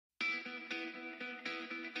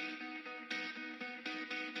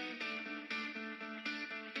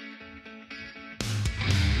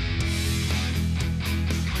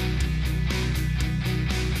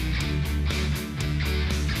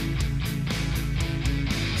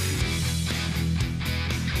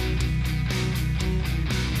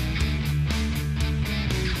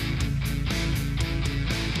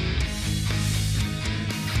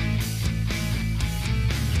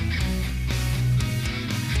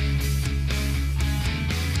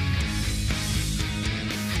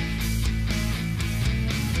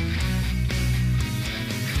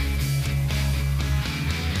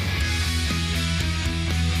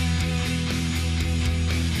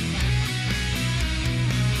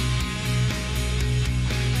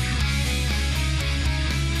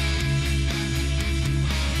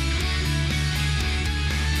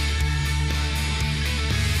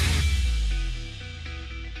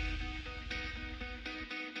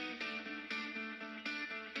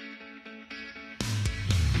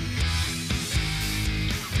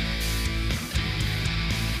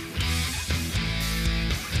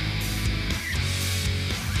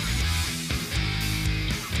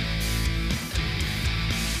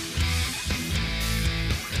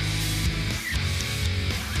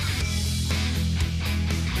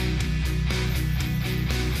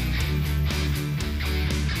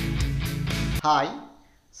Hi,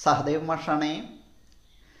 Sahadev മാഷാണേ.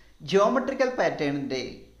 Geometrical പാറ്റേണിൻ്റെ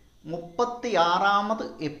 36ാമത്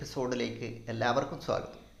എപ്പിസോഡിലേക്ക് എല്ലാവർക്കും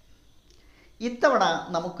സ്വാഗതം. ഇത്തവണ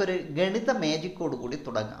നമുക്കൊരു ഗണിത മേജിക്കോട് കൂടി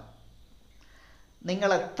തുടങ്ങാം. നിങ്ങൾ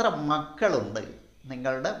എത്ര മക്കളുണ്ട്,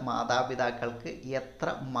 നിങ്ങളുടെ മാതാപിതാക്കൾക്ക് എത്ര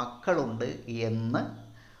മക്കളുണ്ട് എന്ന്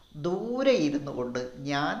ദൂരെ ഇരുന്നു കൊണ്ട്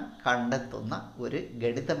ഞാൻ കണ്ടെത്തുന്ന ഒരു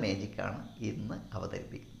ഗണിത മേജിക്കാണ് ഇന്ന്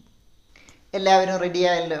അവതരിപ്പിക്കുന്നത്. എല്ലാവരും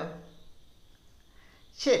റെഡിയായല്ലോ?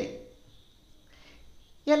 ശരി.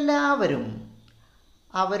 എല്ലാവരും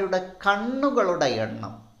അവരുടെ കണ്ണുകളുടെ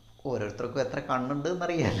എണ്ണം, ഓരോരുത്തർക്കും എത്ര കണ്ണുണ്ട്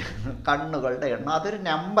എന്നറിയാമല്ലോ, കണ്ണുകളുടെ എണ്ണം അതൊരു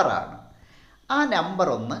നമ്പറാണ്. ആ നമ്പർ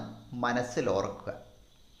ഒന്ന് മനസ്സിൽ ഓർക്കുക.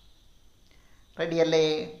 റെഡിയല്ലേ?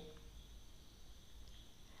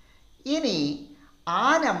 ഇനി ആ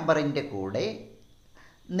നമ്പറിൻ്റെ കൂടെ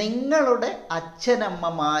നിങ്ങളുടെ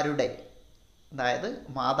അച്ഛനമ്മമാരുടെ, അതായത്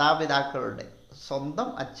മാതാപിതാക്കളുടെ, സ്വന്തം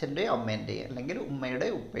അച്ഛൻ്റെയോ അമ്മേൻ്റെയോ അല്ലെങ്കിൽ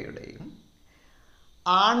ഉമ്മയുടെയോ ഉപ്പയുടെയും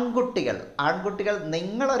ആൺകുട്ടികൾ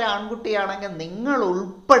നിങ്ങളൊരാൺകുട്ടിയാണെങ്കിൽ നിങ്ങൾ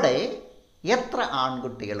ഉൾപ്പെടെ എത്ര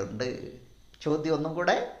ആൺകുട്ടികളുണ്ട്? ചോദ്യം ഒന്നും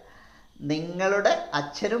കൂടെ. നിങ്ങളുടെ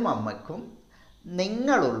അച്ഛനും അമ്മയ്ക്കും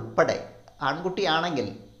നിങ്ങളുൾപ്പെടെ, ആൺകുട്ടിയാണെങ്കിൽ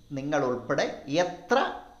നിങ്ങൾ ഉൾപ്പെടെ എത്ര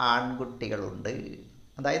ആൺകുട്ടികളുണ്ട്?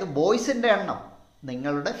 അതായത് ബോയ്സിൻ്റെ എണ്ണം,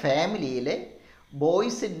 നിങ്ങളുടെ ഫാമിലിയിലെ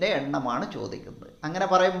ബോയ്സിൻ്റെ എണ്ണമാണ് ചോദിക്കുന്നത്. അങ്ങനെ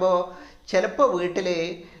പറയുമ്പോൾ ചിലപ്പോൾ വീട്ടിൽ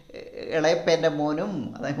ഇളയപ്പൻ്റെ മോനും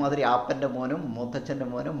അതേമാതിരി ആപ്പൻ്റെ മോനും മുത്തച്ഛൻ്റെ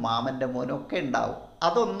മോനും മാമൻ്റെ മോനും ഒക്കെ ഉണ്ടാവും.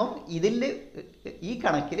 അതൊന്നും ഈ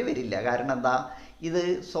കണക്കിൽ വരില്ല. കാരണം എന്താ, ഇത്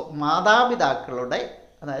മാതാപിതാക്കളുടെ,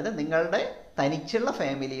 അതായത് നിങ്ങളുടെ തനിച്ചുള്ള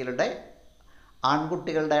ഫാമിലികളുടെ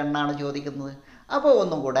ആൺകുട്ടികളുടെ എണ്ണമാണ് ചോദിക്കുന്നത്. അപ്പോൾ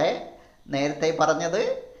ഒന്നും കൂടെ, നേരത്തെ പറഞ്ഞത്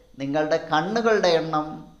നിങ്ങളുടെ കണ്ണുകളുടെ എണ്ണം,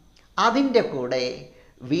 അതിൻ്റെ കൂടെ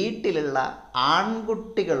വീട്ടിലുള്ള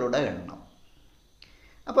ആൺകുട്ടികളുടെ എണ്ണം.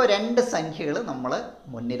 അപ്പോൾ രണ്ട് സംഖ്യകൾ നമ്മൾ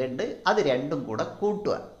മുന്നിലുണ്ട്, അത് രണ്ടും കൂടെ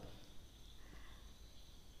കൂട്ടുക.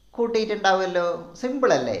 കൂട്ടിയിട്ടുണ്ടാവുമല്ലോ,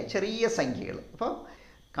 സിമ്പിളല്ലേ, ചെറിയ സംഖ്യകൾ. അപ്പോൾ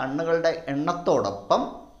കണ്ണുകളുടെ എണ്ണത്തോടൊപ്പം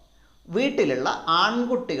വീട്ടിലുള്ള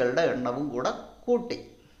ആൺകുട്ടികളുടെ എണ്ണവും കൂടെ കൂട്ടി.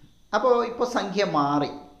 അപ്പോൾ ഇപ്പോൾ സംഖ്യ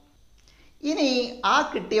മാറി. ഇനി ആ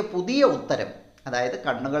കിട്ടിയ പുതിയ ഉത്തരം, അതായത്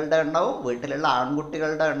കണ്ണുകളുടെ എണ്ണവും വീട്ടിലുള്ള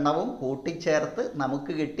ആൺകുട്ടികളുടെ എണ്ണവും കൂട്ടിച്ചേർത്ത്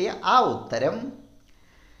നമുക്ക് കിട്ടിയ ആ ഉത്തരം,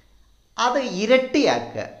 അത്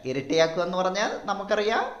ഇരട്ടിയാക്കുക എന്ന് പറഞ്ഞാൽ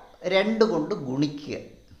നമുക്കറിയാം 2 കൊണ്ട് ഗുണിക്കുക.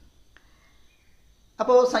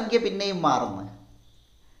 അപ്പോൾ സംഖ്യ പിന്നെയും മാറുന്നു.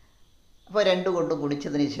 അപ്പോൾ 2 കൊണ്ട്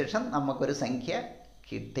ഗുണിച്ചതിന് ശേഷം നമുക്കൊരു സംഖ്യ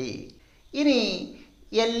കിട്ടി. ഇനി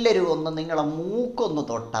എല്ലാവരും ഒന്ന് നിങ്ങളെ മൂക്കൊന്ന്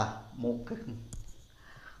തൊട്ടാ, മൂക്ക്,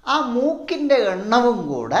 ആ മൂക്കിൻ്റെ എണ്ണവും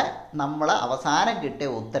കൂടെ നമ്മൾ അവസാനം കിട്ടിയ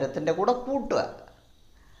ഉത്തരത്തിൻ്റെ കൂടെ കൂട്ടുക.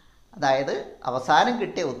 അതായത് അവസാനം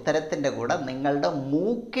കിട്ടിയ ഉത്തരത്തിൻ്റെ കൂടെ നിങ്ങളുടെ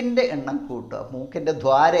മൂക്കിൻ്റെ എണ്ണം കൂട്ടുക. മൂക്കിൻ്റെ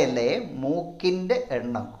ദ്വാരയല്ലേ, മൂക്കിൻ്റെ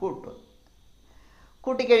എണ്ണം കൂട്ടുക.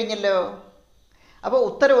 കൂട്ടിക്കഴിഞ്ഞല്ലോ. അപ്പോൾ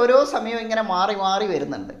ഉത്തരം ഓരോ സമയവും ഇങ്ങനെ മാറി മാറി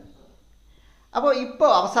വരുന്നുണ്ട്. അപ്പോൾ ഇപ്പോൾ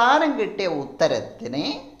അവസാനം കിട്ടിയ ഉത്തരത്തിന്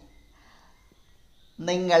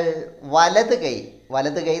നിങ്ങൾ വലത്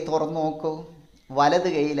കൈ തുറന്നു നോക്കൂ. വലത്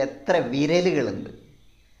കൈയിൽ എത്ര വിരലുകളുണ്ട്?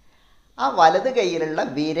 ആ വലത് കൈയിലുള്ള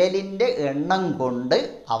വിരലിൻ്റെ എണ്ണം കൊണ്ട്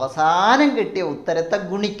അവസാനം കിട്ടിയ ഉത്തരത്തെ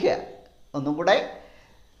ഗുണിക്കുക. ഒന്നും കൂടെ,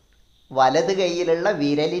 വലത് കൈയിലുള്ള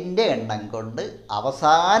വിരലിൻ്റെ എണ്ണം കൊണ്ട്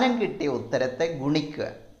അവസാനം കിട്ടിയ ഉത്തരത്തെ ഗുണിക്കുക,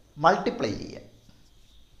 മൾട്ടിപ്ലൈ ചെയ്യുക.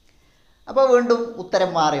 അപ്പോൾ വീണ്ടും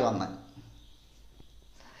ഉത്തരം മാറി വന്ന്.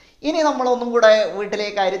 ഇനി നമ്മളൊന്നും കൂടെ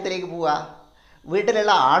വീട്ടിലെ കാര്യത്തിലേക്ക് പോവുക.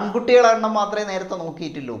 വീട്ടിലുള്ള ആൺകുട്ടികളുടെ എണ്ണം മാത്രമേ നേരത്തെ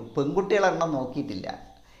നോക്കിയിട്ടുള്ളൂ, പെൺകുട്ടികളുടെ എണ്ണം നോക്കിയിട്ടില്ല.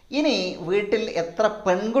 ഇനി വീട്ടിൽ എത്ര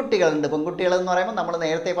പെൺകുട്ടികളുണ്ട്? പെൺകുട്ടികളെന്ന് പറയുമ്പോൾ നമ്മൾ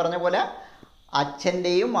നേരത്തെ പറഞ്ഞ പോലെ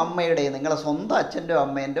അച്ഛൻ്റെയും അമ്മയുടെയും, നിങ്ങളെ സ്വന്തം അച്ഛൻ്റെയോ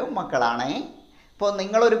അമ്മേൻ്റെയോ മക്കളാണേ. ഇപ്പോൾ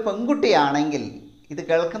നിങ്ങളൊരു പെൺകുട്ടിയാണെങ്കിൽ, ഇത്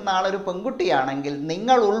കേൾക്കുന്ന ആളൊരു പെൺകുട്ടിയാണെങ്കിൽ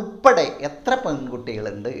നിങ്ങൾ ഉൾപ്പെടെ എത്ര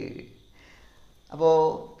പെൺകുട്ടികളുണ്ട്? അപ്പോൾ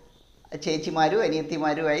ചേച്ചിമാരും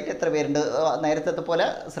അനിയത്തിമാരുമായിട്ട് എത്ര പേരുണ്ട്? നേരത്തെ പോലെ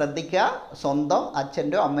ശ്രദ്ധിക്കുക, സ്വന്തം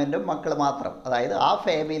അച്ഛൻ്റെയോ അമ്മേൻ്റെയോ മക്കൾ മാത്രം, അതായത് ആ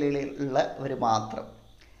ഫാമിലിയിലുള്ളവർ മാത്രം.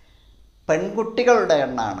 പെൺകുട്ടികളുടെ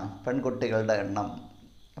എണ്ണമാണ്, പെൺകുട്ടികളുടെ എണ്ണം.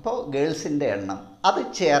 അപ്പോൾ ഗേൾസിൻ്റെ എണ്ണം അത്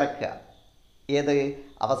ചേർക്കുക. ഏത്?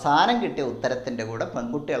 അവസാനം കിട്ടിയ ഉത്തരത്തിൻ്റെ കൂടെ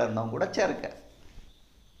പെൺകുട്ടികളുടെ എണ്ണവും കൂടെ ചേർക്കുക.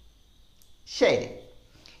 ശരി,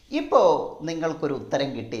 ഇപ്പോൾ നിങ്ങൾക്കൊരു ഉത്തരം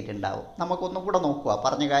കിട്ടിയിട്ടുണ്ടാവും. നമുക്കൊന്നും കൂടെ നോക്കുക.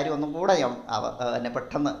 പറഞ്ഞ കാര്യം ഒന്നും കൂടെ ഞാൻ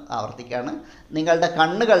പെട്ടെന്ന് ആവർത്തിക്കുകയാണ്. നിങ്ങളുടെ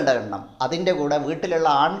കണ്ണുകളുടെ എണ്ണം, അതിൻ്റെ കൂടെ വീട്ടിലുള്ള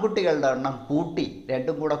ആൺകുട്ടികളുടെ എണ്ണം കൂട്ടി,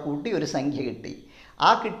 രണ്ടും കൂടെ കൂട്ടി ഒരു സംഖ്യ കിട്ടി. ആ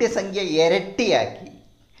കിട്ടിയ സംഖ്യ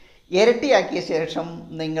ഇരട്ടിയാക്കിയ ശേഷം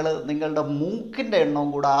നിങ്ങളുടെ മൂക്കിൻ്റെ എണ്ണവും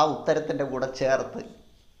കൂടെ ആ ഉത്തരത്തിൻ്റെ കൂടെ ചേർത്ത്,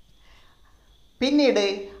 പിന്നീട്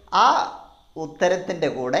ആ ഉത്തരത്തിൻ്റെ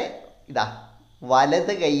കൂടെ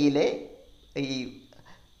വലത് കൈയിലെ ഈ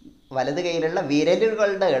വലത് കൈയിലുള്ള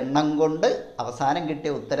വിരലുകളുടെ എണ്ണം കൊണ്ട് അവസാനം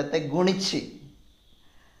കിട്ടിയ ഉത്തരത്തെ ഗുണിച്ച്,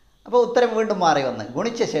 അപ്പോൾ ഉത്തരം വീണ്ടും മാറി വന്ന്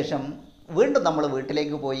ഗുണിച്ച ശേഷം വീണ്ടും നമ്മൾ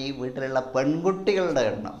വീട്ടിലേക്ക് പോയി വീട്ടിലുള്ള പെൺകുട്ടികളുടെ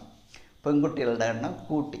എണ്ണം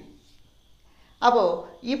കൂട്ടി. അപ്പോൾ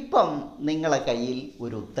ഇപ്പം നിങ്ങളെ കയ്യിൽ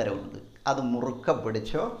ഒരു ഉത്തരവുണ്ട്, അത് മുറുക്ക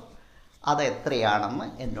പിടിച്ചോ, അത് എത്രയാണെന്ന്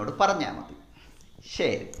എന്നോട് പറഞ്ഞാൽ മതി.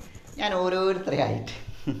 ശരി, ഞാൻ ഓരോരുത്തരെയായിട്ട്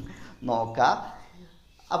നോക്കാം.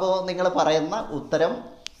 അപ്പോൾ നിങ്ങൾ പറയുന്ന ഉത്തരം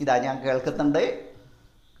ഇതാ ഞാൻ കേൾക്കുന്നുണ്ട്.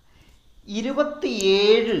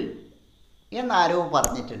 27 എന്നാരോ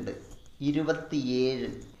പറഞ്ഞിട്ടുണ്ട്. 27.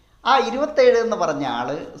 ആ 27 എന്ന് പറഞ്ഞ ആൾ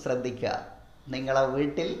ശ്രദ്ധിക്കുക, നിങ്ങളെ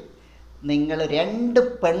വീട്ടിൽ നിങ്ങൾ 2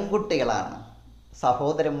 പെൺകുട്ടികളാണ്,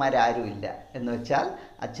 സഹോദരന്മാരാരുമില്ല. എന്ന് വെച്ചാൽ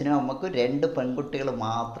അച്ഛനും അമ്മക്കും 2 പെൺകുട്ടികൾ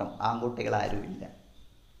മാത്രം, ആൺകുട്ടികളാരുമില്ല.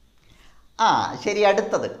 ആ ശരി,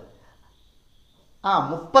 അടുത്തത്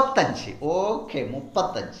 35. ഓക്കെ,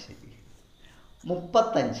 35.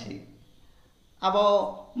 അപ്പോൾ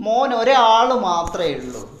മോൻ ഒരാൾ മാത്രമേ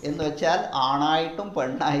ഉള്ളൂ, എന്ന് വെച്ചാൽ ആണായിട്ടും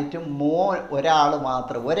പെണ്ണായിട്ടും മോൻ ഒരാൾ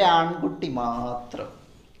മാത്രം, ഒരാൺകുട്ടി മാത്രം.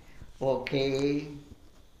 ഓക്കെ.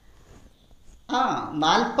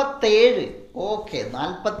 47. ഓക്കെ,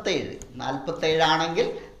 47 ആണെങ്കിൽ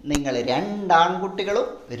നിങ്ങൾ 2 ആൺകുട്ടികളും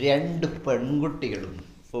 2 പെൺകുട്ടികളും.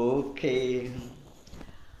 ഓക്കെ.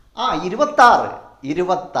 26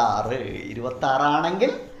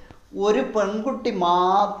 ആണെങ്കിൽ ഒരു പെൺകുട്ടി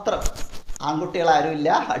മാത്രം, ആൺകുട്ടികളാരുമില്ല,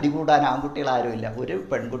 അടികൂടാൻ ആൺകുട്ടികളാരുമില്ല, ഒരു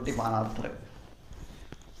പെൺകുട്ടി മാത്രം.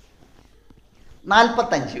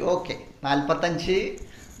 45. ഓക്കെ, 45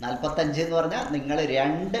 എന്ന് പറഞ്ഞാൽ നിങ്ങൾ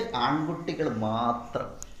 2 ആൺകുട്ടികൾ മാത്രം.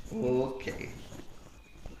 ഓക്കെ.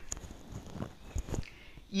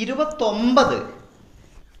 29.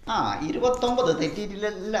 29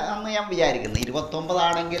 തെറ്റിയിട്ടില്ല എന്ന് ഞാൻ വിചാരിക്കുന്നു. 29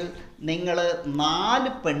 ആണെങ്കിൽ നിങ്ങൾ 4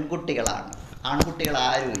 പെൺകുട്ടികളാണ്, ആൺകുട്ടികൾ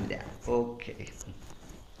ആരുമില്ല. ഓക്കെ.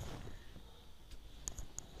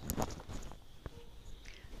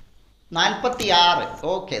 46.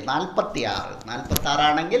 ഓക്കെ, 46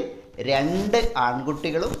 ആണെങ്കിൽ 2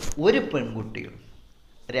 ആൺകുട്ടികളും 1 പെൺകുട്ടിയും.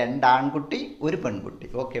 2 ആൺകുട്ടി 1 പെൺകുട്ടി.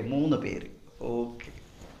 ഓക്കെ, 3 പേര്. ഓക്കെ.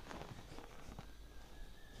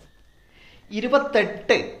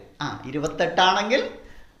 28. 28 ആണെങ്കിൽ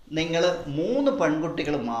നിങ്ങൾ 3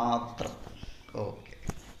 പെൺകുട്ടികൾ മാത്രം. ഓക്കെ.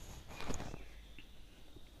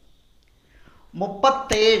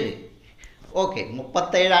 37. ഓക്കെ,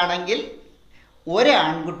 37 ആണെങ്കിൽ 1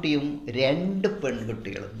 ആൺകുട്ടിയും 2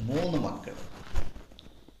 പെൺകുട്ടികളും, 3 മക്കൾ.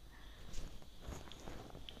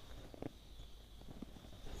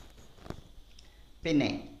 പിന്നെ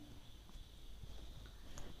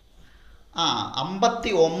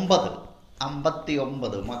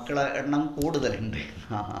 59 മക്കളെ എണ്ണം കൂടുതലുണ്ട്.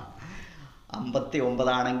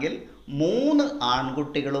 59 ആണെങ്കിൽ 3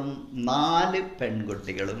 ആൺകുട്ടികളും 4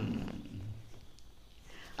 പെൺകുട്ടികളും.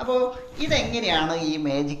 അപ്പോൾ ഇതെങ്ങനെയാണ് ഈ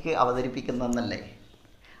മാജിക്ക് അവതരിപ്പിക്കുന്നതെന്നല്ലേ?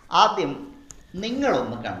 ആദ്യം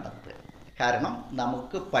നിങ്ങളൊന്ന് കണ്ടെത്തുക. കാരണം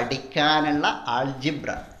നമുക്ക് പഠിക്കാനുള്ള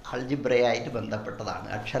ആൾജിബ്രയായിട്ട് ബന്ധപ്പെട്ടതാണ്,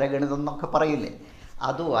 അക്ഷരഗണിതം എന്നൊക്കെ പറയില്ലേ,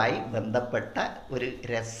 അതുമായി ബന്ധപ്പെട്ട ഒരു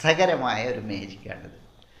രസകരമായ ഒരു മാജിക്കാണിത്.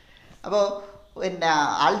 അപ്പോൾ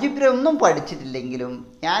ആൾജിബ്ര ഒന്നും പഠിച്ചിട്ടില്ലെങ്കിലും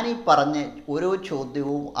ഞാൻ ഈ പറഞ്ഞ ഓരോ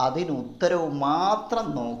ചോദ്യവും അതിനുത്തരവും മാത്രം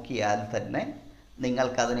നോക്കിയാൽ തന്നെ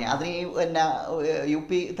നിങ്ങൾക്കതിന്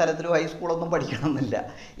UP തലത്തിലും ഹൈസ്കൂളൊന്നും പഠിക്കണമെന്നില്ല,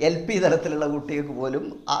 LP തലത്തിലുള്ള കുട്ടികൾക്ക് പോലും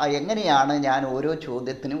എങ്ങനെയാണ് ഞാൻ ഓരോ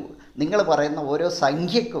ചോദ്യത്തിനും, നിങ്ങൾ പറയുന്ന ഓരോ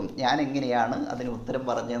സംഖ്യക്കും ഞാൻ എങ്ങനെയാണ് അതിന് ഉത്തരം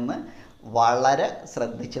പറഞ്ഞതെന്ന് വളരെ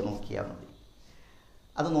ശ്രദ്ധിച്ച് നോക്കിയാൽ മതി.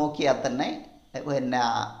 അത് നോക്കിയാൽ തന്നെ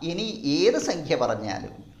ഇനി ഏത് സംഖ്യ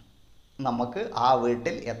പറഞ്ഞാലും നമുക്ക് ആ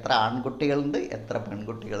വീട്ടിൽ എത്ര ആൺകുട്ടികളുണ്ട് എത്ര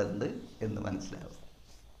പെൺകുട്ടികളുണ്ട് എന്ന് മനസ്സിലാവും.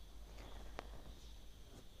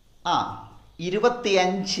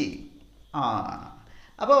 25.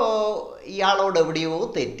 അപ്പോൾ ഇയാളോട് എവിടെയോ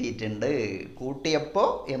തെറ്റിയിട്ടുണ്ട്, കൂട്ടിയപ്പോൾ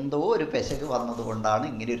എന്തോ ഒരു പെശക് വന്നതുകൊണ്ടാണ്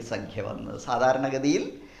ഇങ്ങനെയൊരു സംഖ്യ വന്നത്. സാധാരണഗതിയിൽ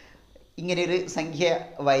ഇങ്ങനെയൊരു സംഖ്യ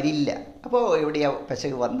വരില്ല. അപ്പോൾ എവിടെയാണ്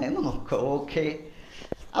പെശക് വന്നതെന്ന് നോക്കുക. ഓക്കെ.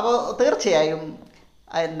 അപ്പോൾ തീർച്ചയായും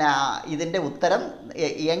ഇതിൻ്റെ ഉത്തരം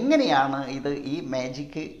എങ്ങനെയാണ് ഈ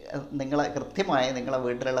മാജിക്ക് കൃത്യമായി നിങ്ങളെ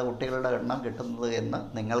വീട്ടിലുള്ള കുട്ടികളുടെ എണ്ണം കിട്ടുന്നത് എന്ന്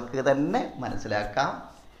നിങ്ങൾക്ക് തന്നെ മനസ്സിലാക്കാം.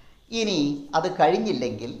 ഇനി അത്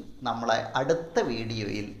കഴിഞ്ഞില്ലെങ്കിൽ നമ്മളെ അടുത്ത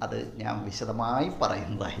വീഡിയോയിൽ അത് ഞാൻ വിശദമായി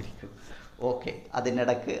പറയുന്നതായിരിക്കും. ഓക്കെ.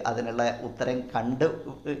 അതിനിടയ്ക്ക് അതിനുള്ള ഉത്തരം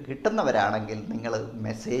കിട്ടുന്നവരാണെങ്കിൽ നിങ്ങൾ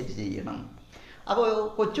മെസ്സേജ് ചെയ്യണം. അപ്പോൾ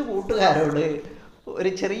കൊച്ചു കൂട്ടുകാരോട് ഒരു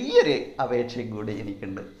ചെറിയൊരു അപേക്ഷയും കൂടി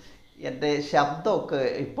എനിക്കുണ്ട്. എൻ്റെ ശബ്ദമൊക്കെ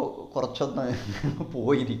ഇപ്പോൾ കുറച്ചൊന്ന്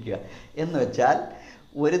പോയിരിക്കുക. എന്ന് വെച്ചാൽ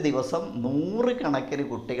ഒരു ദിവസം 100 കണക്കിന്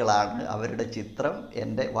കുട്ടികളാണ് അവരുടെ ചിത്രം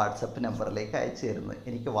എൻ്റെ വാട്സപ്പ് നമ്പറിലേക്ക് അയച്ചു തരുന്നത്.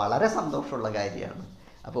 എനിക്ക് വളരെ സന്തോഷമുള്ള കാര്യമാണ്.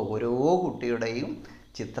 അപ്പോൾ ഓരോ കുട്ടിയുടെയും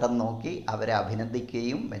ചിത്രം നോക്കി അവരെ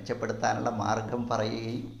അഭിനന്ദിക്കുകയും മെച്ചപ്പെടുത്താനുള്ള മാർഗം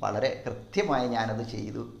പറയുകയും വളരെ കൃത്യമായി ഞാനത്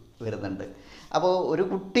ചെയ്തു വരുന്നുണ്ട്. അപ്പോൾ ഒരു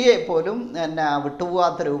കുട്ടിയെ പോലും എന്നെ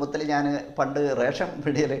വിട്ടുപോകാത്ത രൂപത്തിൽ ഞാൻ പണ്ട് റേഷൻ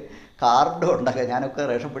പിടിയിൽ കാർഡ് ഉണ്ടാക്കുക. ഞാനൊക്കെ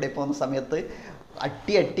റേഷൻ പിടിയിൽ പോകുന്ന സമയത്ത്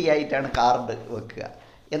അട്ടിയായിട്ടാണ് കാർഡ് വെക്കുക.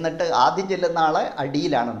 എന്നിട്ട് ആദ്യം ചെല്ലുന്ന ആളെ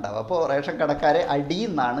അടിയിലാണ് ഉണ്ടാവുക. അപ്പോൾ റേഷൻ കടക്കാരെ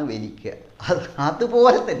അടിയിൽ നിന്നാണ് വലിക്കുക.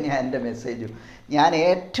 അതുപോലെ തന്നെയാണ് എൻ്റെ മെസ്സേജും. ഞാൻ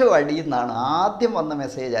ഏറ്റവും അടിയിൽ നിന്നാണ് ആദ്യം വന്ന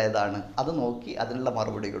മെസ്സേജ് ആയതാണ്. അത് നോക്കി അതിനുള്ള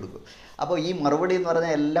മറുപടി കൊടുക്കും. അപ്പോൾ ഈ മറുപടി എന്ന്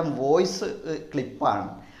പറഞ്ഞാൽ എല്ലാം വോയിസ് ക്ലിപ്പാണ്.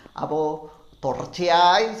 അപ്പോൾ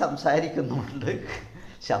തുടർച്ചയായി സംസാരിക്കുന്നുണ്ട്,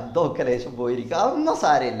 ശബ്ദമൊക്കെ ലേശം പോയിരിക്കുക. അതൊന്നും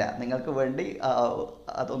സാരമില്ല, നിങ്ങൾക്ക് വേണ്ടി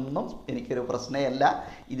അതൊന്നും എനിക്കൊരു പ്രശ്നമല്ല.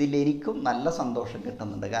 ഇതിലെനിക്കും നല്ല സന്തോഷം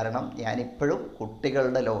കിട്ടുന്നുണ്ട്. കാരണം ഞാനിപ്പോഴും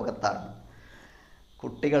കുട്ടികളുടെ ലോകത്താണ്,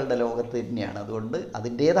 കുട്ടികളുടെ ലോകത്ത് തന്നെയാണ്. അതുകൊണ്ട്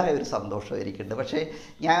അതിൻ്റേതായ ഒരു സന്തോഷം എനിക്കുണ്ട്. പക്ഷേ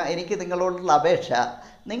എനിക്ക് നിങ്ങളോടുള്ള അപേക്ഷ,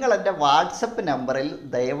 നിങ്ങളെൻ്റെ വാട്സപ്പ് നമ്പറിൽ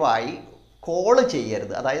ദയവായി കോള്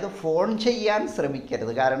ചെയ്യരുത്, അതായത് ഫോൺ ചെയ്യാൻ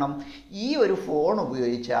ശ്രമിക്കരുത്. കാരണം ഈ ഒരു ഫോൺ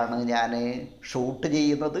ഉപയോഗിച്ചാണ് ഞാൻ ഷൂട്ട്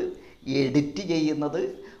ചെയ്യുന്നത്, എഡിറ്റ് ചെയ്യുന്നത്,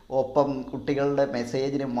 ഒപ്പം കുട്ടികളുടെ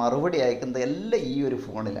മെസ്സേജിന് മറുപടി അയക്കുന്നത് എല്ലാം ഈ ഒരു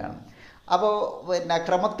ഫോണിലാണ്. അപ്പോൾ പിന്നെ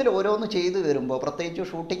ക്രമത്തിൽ ഓരോന്ന് ചെയ്തു വരുമ്പോൾ, പ്രത്യേകിച്ച്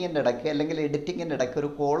ഷൂട്ടിങ്ങിൻ്റെ ഇടയ്ക്ക് അല്ലെങ്കിൽ എഡിറ്റിങ്ങിൻ്റെ ഇടയ്ക്ക് ഒരു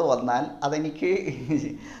കോള് വന്നാൽ അതെനിക്ക്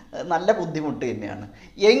നല്ല ബുദ്ധിമുട്ട് തന്നെയാണ്.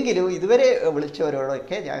 എങ്കിലും ഇതുവരെ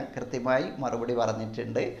വിളിച്ചവരോടൊക്കെ ഞാൻ കൃത്യമായി മറുപടി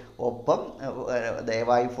പറഞ്ഞിട്ടുണ്ട്. ഒപ്പം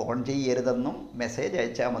ദയവായി ഫോൺ ചെയ്യരുതെന്നും മെസ്സേജ്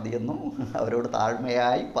അയച്ചാൽ മതിയെന്നും അവരോട്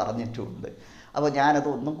താഴ്മയായി പറഞ്ഞിട്ടുമുണ്ട്. അപ്പോൾ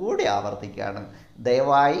ഞാനത് ഒന്നും കൂടി ആവർത്തിക്കുകയാണ്.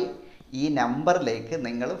 ദയവായി ഈ നമ്പറിലേക്ക്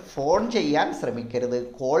നിങ്ങൾ ഫോൺ ചെയ്യാൻ ശ്രമിക്കരുത്,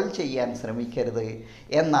 കോൾ ചെയ്യാൻ ശ്രമിക്കരുത്.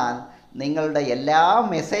 എന്നാൽ നിങ്ങളുടെ എല്ലാ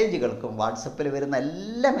മെസ്സേജുകൾക്കും, വാട്സപ്പിൽ വരുന്ന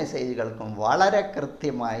എല്ലാ മെസ്സേജുകൾക്കും വളരെ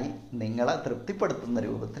കൃത്യമായി നിങ്ങളെ തൃപ്തിപ്പെടുത്തുന്ന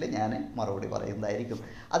രൂപത്തിൽ ഞാൻ മറുപടി പറയുന്നതായിരിക്കും.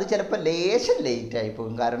 അത് ചിലപ്പോൾ ലേശം ലേറ്റായി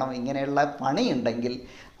പോകും, കാരണം ഇങ്ങനെയുള്ള പണിയുണ്ടെങ്കിൽ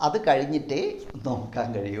അത് കഴിഞ്ഞിട്ടേ നോക്കാൻ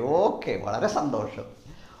കഴിയും. ഓക്കെ, വളരെ സന്തോഷം.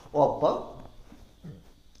 ഒപ്പം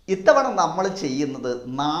ഇത്തവണ നമ്മൾ ചെയ്യുന്നത്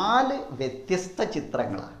 4 വ്യത്യസ്ത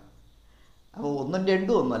ചിത്രങ്ങളാണ്. അപ്പോൾ 1,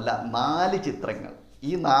 2 ഒന്നുമല്ല, 4 ചിത്രങ്ങൾ.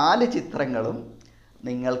 ഈ 4 ചിത്രങ്ങളും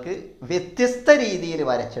നിങ്ങൾക്ക് വ്യത്യസ്ത രീതിയിൽ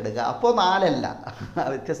വരച്ചെടുക്കുക. അപ്പോൾ 4 അല്ല,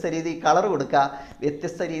 വ്യത്യസ്ത രീതിയിൽ കളർ കൊടുക്കുക,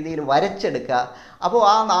 വ്യത്യസ്ത രീതിയിൽ വരച്ചെടുക്കുക. അപ്പോൾ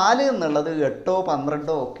ആ 4 എന്നുള്ളത് 8,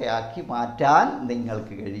 12 ഒക്കെ ആക്കി മാറ്റാൻ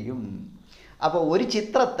നിങ്ങൾക്ക് കഴിയും. അപ്പോൾ ഒരു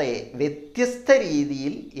ചിത്രത്തെ വ്യത്യസ്ത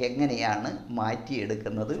രീതിയിൽ എങ്ങനെയാണ്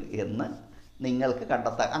മാറ്റിയെടുക്കുന്നത് എന്ന് നിങ്ങൾക്ക്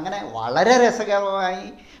കണ്ടെത്താം. അങ്ങനെ വളരെ രസകരമായി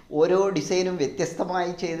ഓരോ ഡിസൈനും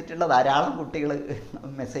വ്യത്യസ്തമായി ചെയ്തിട്ടുള്ള ധാരാളം കുട്ടികൾ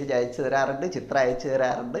മെസ്സേജ് അയച്ചു തരാറുണ്ട്, ചിത്രം അയച്ചു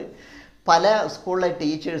തരാറുണ്ട്. പല സ്കൂളിലെ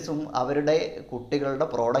ടീച്ചേഴ്സും അവരുടെ കുട്ടികളുടെ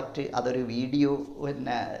പ്രോഡക്റ്റ് അതൊരു വീഡിയോ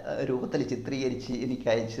പിന്നെ രൂപത്തിൽ ചിത്രീകരിച്ച് എനിക്ക്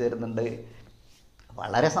അയച്ചു തരുന്നുണ്ട്.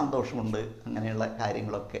 വളരെ സന്തോഷമുണ്ട് അങ്ങനെയുള്ള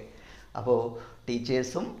കാര്യങ്ങളൊക്കെ. അപ്പോൾ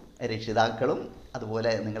ടീച്ചേഴ്സും രക്ഷിതാക്കളും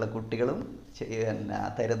അതുപോലെ നിങ്ങളെ കുട്ടികളും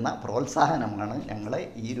തരുന്ന പ്രോത്സാഹനമാണ് ഞങ്ങളെ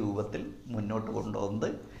ഈ രൂപത്തിൽ മുന്നോട്ട് കൊണ്ടുപോകുന്നത്.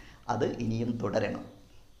 അത് ഇനിയും തുടരണം.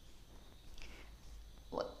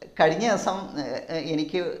 കഴിഞ്ഞ ദിവസം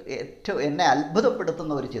എനിക്ക് എന്നെ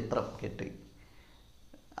അത്ഭുതപ്പെടുത്തുന്ന ഒരു ചിത്രം കിട്ടി.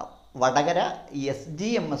 വടകര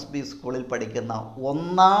SGMSB സ്കൂളിൽ പഠിക്കുന്ന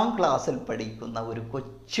 1ാം ക്ലാസ്സിൽ പഠിക്കുന്ന ഒരു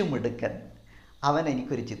കൊച്ചുമിടുക്കൻ, അവൻ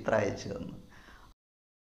എനിക്കൊരു ചിത്രം അയച്ചു തന്നു.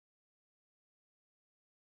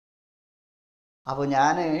 അപ്പോൾ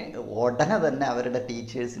ഞാൻ ഉടനെ തന്നെ അവരുടെ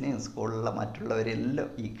ടീച്ചേഴ്സിനെയും സ്കൂളിലുള്ള മറ്റുള്ളവരെല്ലാം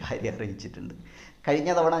ഈ കാര്യം അറിയിച്ചിട്ടുണ്ട്. കഴിഞ്ഞ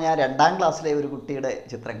തവണ ഞാൻ 2ാം ക്ലാസ്സിലെ ഒരു കുട്ടിയുടെ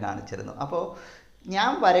ചിത്രം കാണിച്ചിരുന്നു. അപ്പോൾ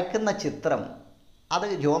ഞാൻ വരയ്ക്കുന്ന ചിത്രം അത്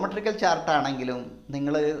ജിയോമെട്രിക്കൽ ചാർട്ടാണെങ്കിലും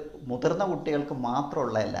നിങ്ങൾ മുതിർന്ന കുട്ടികൾക്ക്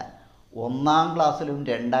മാത്രമുള്ളതല്ല, 1ാം ക്ലാസ്സിലും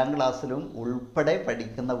 2ാം ക്ലാസ്സിലും ഉൾപ്പെടെ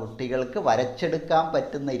പഠിക്കുന്ന കുട്ടികൾക്ക് വരച്ചെടുക്കാൻ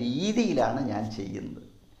പറ്റുന്ന രീതിയിലാണ് ഞാൻ ചെയ്യുന്നത്.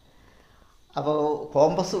 അപ്പോൾ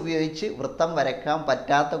കോമ്പസ് ഉപയോഗിച്ച് വൃത്തം വരയ്ക്കാൻ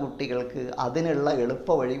പറ്റാത്ത കുട്ടികൾക്ക് അതിനുള്ള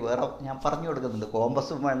എളുപ്പ വഴി വേറെ ഞാൻ പറഞ്ഞു കൊടുക്കുന്നുണ്ട്.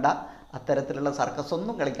 കോമ്പസും വേണ്ട, അത്തരത്തിലുള്ള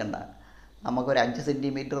സർക്കസൊന്നും കളിക്കണ്ട. നമുക്കൊരു 5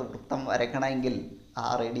 സെൻറ്റിമീറ്റർ വൃത്തം വരയ്ക്കണമെങ്കിൽ ആ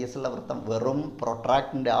റേഡിയസുള്ള വൃത്തം വെറും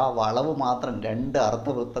പ്രൊട്രാക്റ്റിൻ്റെ ആ വളവ് മാത്രം 2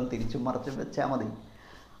 അർദ്ധവൃത്തം തിരിച്ചും മറിച്ചും വെച്ചാൽ മതി.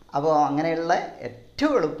 അപ്പോൾ അങ്ങനെയുള്ള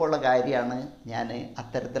ഏറ്റവും എളുപ്പമുള്ള കാര്യമാണ് ഞാൻ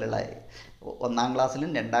അത്തരത്തിലുള്ള 1ാം ക്ലാസ്സിലും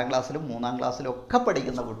 2ാം ക്ലാസ്സിലും 3ാം ക്ലാസ്സിലും ഒക്കെ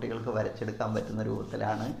പഠിക്കുന്ന കുട്ടികൾക്ക് വരച്ചെടുക്കാൻ പറ്റുന്ന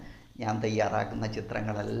രൂപത്തിലാണ് ഞാൻ തയ്യാറാക്കുന്ന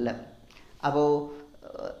ചിത്രങ്ങളെല്ലാം. അപ്പോൾ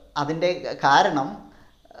അതിൻ്റെ കാരണം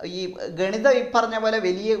ഈ ഗണിതം ഈ പറഞ്ഞ പോലെ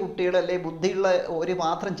വലിയ കുട്ടികളല്ലേ ബുദ്ധിയുള്ള ഒരു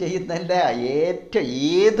മാത്രം ചെയ്യുന്നതല്ല,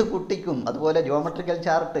 ഏത് കുട്ടിക്കും. അതുപോലെ ജിയോമെട്രിക്കൽ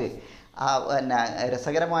ചാർട്ട്, പിന്നെ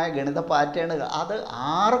രസകരമായ ഗണിത പാറ്റേൺ, അത്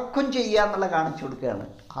ആർക്കും ചെയ്യാന്നുള്ള കാണിച്ചു കൊടുക്കുകയാണ്.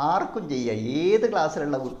 ആർക്കും ചെയ്യുക, ഏത്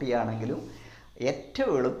ക്ലാസ്സിലുള്ള കുട്ടിയാണെങ്കിലും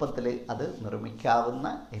ഏറ്റവും എളുപ്പത്തിൽ അത് നിർമ്മിക്കാവുന്ന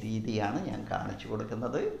രീതിയാണ് ഞാൻ കാണിച്ചു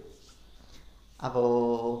കൊടുക്കുന്നത്. അപ്പോൾ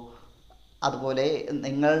അതുപോലെ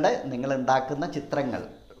നിങ്ങളുണ്ടാക്കുന്ന ചിത്രങ്ങൾ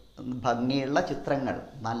ഭംഗിയുള്ള ചിത്രങ്ങൾ,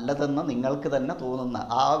 നല്ലതെന്ന് നിങ്ങൾക്ക് തന്നെ തോന്നുന്ന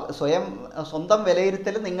ആ സ്വന്തം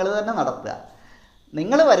വിലയിരുത്തൽ നിങ്ങൾ തന്നെ നടത്തുക.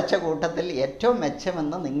 നിങ്ങൾ വരച്ച കൂട്ടത്തിൽ ഏറ്റവും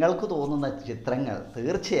മെച്ചമെന്ന് നിങ്ങൾക്ക് തോന്നുന്ന ചിത്രങ്ങൾ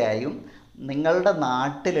തീർച്ചയായും നിങ്ങളുടെ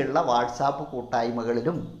നാട്ടിലുള്ള വാട്സാപ്പ്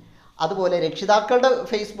കൂട്ടായ്മകളിലും, അതുപോലെ രക്ഷിതാക്കളുടെ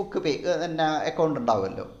ഫേസ്ബുക്ക് അക്കൗണ്ട്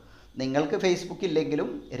ഉണ്ടാവുമല്ലോ. നിങ്ങൾക്ക് ഫേസ്ബുക്ക് ഇല്ലെങ്കിലും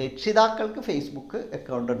രക്ഷിതാക്കൾക്ക് ഫേസ്ബുക്ക്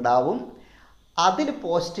അക്കൗണ്ട് ഉണ്ടാവും. അതിൽ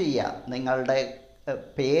പോസ്റ്റ് ചെയ്യുക നിങ്ങളുടെ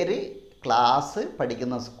പേര്, ക്ലാസ്,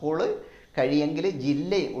 പഠിക്കുന്ന സ്കൂള്, കഴിയെങ്കിൽ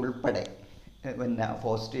ജില്ല ഉൾപ്പെടെ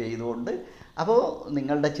പോസ്റ്റ് ചെയ്തുകൊണ്ട്. അപ്പോൾ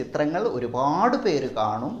നിങ്ങളുടെ ചിത്രങ്ങൾ ഒരുപാട് പേര്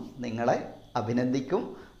കാണും, നിങ്ങളെ അഭിനന്ദിക്കും.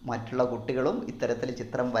 മറ്റുള്ള കുട്ടികളും ഇത്തരത്തിൽ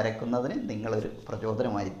ചിത്രം വരയ്ക്കുന്നതിന് നിങ്ങളൊരു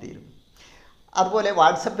പ്രചോദനമായി തീരും. അതുപോലെ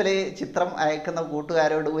വാട്സപ്പിൽ ചിത്രം അയക്കുന്ന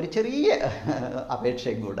കൂട്ടുകാരോട് ഒരു ചെറിയ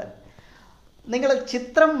അപേക്ഷയും കൂടെ. നിങ്ങൾ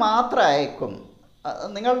ചിത്രം മാത്രം അയക്കും,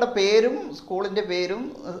 നിങ്ങളുടെ പേരും സ്കൂളിൻ്റെ പേരും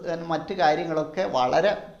മറ്റു കാര്യങ്ങളൊക്കെ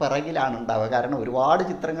വളരെ പിറകിലാണ് ഉണ്ടാവുക. കാരണം ഒരുപാട്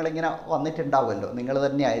ചിത്രങ്ങളിങ്ങനെ വന്നിട്ടുണ്ടാവുമല്ലോ നിങ്ങൾ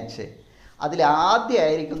തന്നെ അയച്ച്.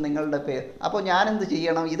 അതിലാദ്യമായിരിക്കും നിങ്ങളുടെ പേര്. അപ്പോൾ ഞാനെന്ത്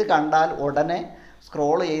ചെയ്യണം? ഇത് കണ്ടാൽ ഉടനെ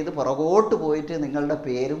സ്ക്രോൾ ചെയ്ത് പുറകോട്ട് പോയിട്ട് നിങ്ങളുടെ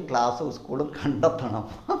പേരും ക്ലാസ്സും സ്കൂളും കണ്ടെത്തണം.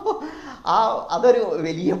 അതൊരു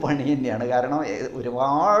വലിയ പണി തന്നെയാണ്. കാരണം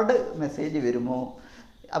ഒരുപാട് മെസ്സേജ് വരുമോ.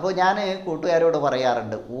 അപ്പോൾ ഞാൻ കൂട്ടുകാരോട്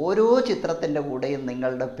പറയാറുണ്ട്, ഓരോ ചിത്രത്തിൻ്റെ കൂടെയും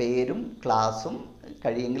നിങ്ങളുടെ പേരും ക്ലാസ്സും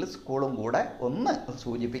കഴിയെങ്കിൽ സ്കൂളും കൂടെ ഒന്ന്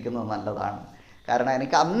സൂചിപ്പിക്കുന്നത് നല്ലതാണ്. കാരണം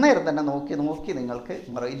എനിക്ക് അന്നേരം തന്നെ നോക്കി നിങ്ങൾക്ക്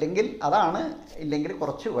ഇല്ലെങ്കിൽ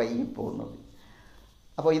കുറച്ച് വൈകി പോകുന്നത്.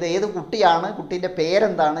 അപ്പോൾ ഇത് ഏത് കുട്ടിയാണ്, കുട്ടീൻ്റെ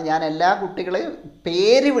പേരെന്താണ്, ഞാൻ എല്ലാ കുട്ടികളെയും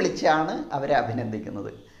പേര് വിളിച്ചാണ് അവരെ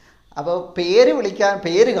അഭിനന്ദിക്കുന്നത്. അപ്പോൾ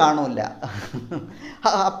പേര് കാണില്ല.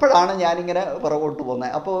 അപ്പോഴാണ് ഞാനിങ്ങനെ പുറകോട്ട്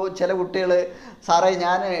പോകുന്നത്. അപ്പോൾ ചില കുട്ടികൾ, സാറേ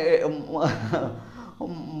ഞാൻ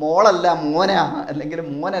മോളല്ല മോനാ, അല്ലെങ്കിൽ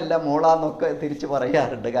മോനല്ല മോളാന്നൊക്കെ തിരിച്ച്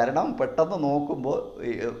പറയാറുണ്ട്. കാരണം പെട്ടെന്ന് നോക്കുമ്പോൾ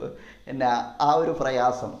ആ ഒരു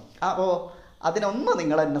പ്രയാസം. അപ്പോൾ അതിനൊന്ന്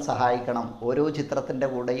നിങ്ങളെന്നെ സഹായിക്കണം. ഓരോ ചിത്രത്തിൻ്റെ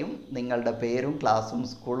കൂടെയും നിങ്ങളുടെ പേരും ക്ലാസ്സും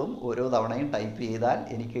സ്കൂളും ഓരോ തവണയും ടൈപ്പ് ചെയ്താൽ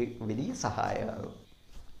എനിക്ക് വലിയ സഹായമാകും.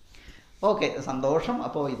 ഓക്കെ, സന്തോഷം.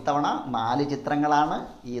 അപ്പോൾ ഇത്തവണ 4 ചിത്രങ്ങളാണ്.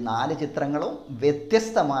 ഈ 4 ചിത്രങ്ങളും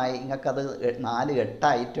വ്യത്യസ്തമായി നിങ്ങൾക്കത് 4, 8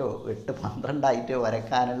 ആയിട്ടോ 8, 12 ആയിട്ടോ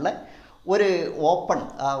വരയ്ക്കാനുള്ള ഒരു ഓപ്പൺ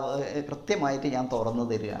കൃത്യമായിട്ട് ഞാൻ തുറന്നു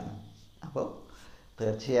തരികയാണ്. അപ്പോൾ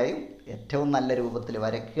തീർച്ചയായും ഏറ്റവും നല്ല രൂപത്തിൽ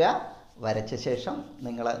വരയ്ക്കുക. വരച്ച ശേഷം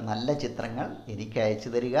നിങ്ങൾ നല്ല ചിത്രങ്ങൾ എനിക്ക് അയച്ചു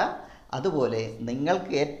തരിക. അതുപോലെ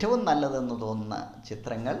നിങ്ങൾക്ക് ഏറ്റവും നല്ലതെന്ന് തോന്നുന്ന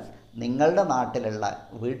ചിത്രങ്ങൾ നിങ്ങളുടെ നാട്ടിലുള്ള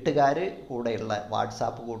വീട്ടുകാർ കൂടെയുള്ള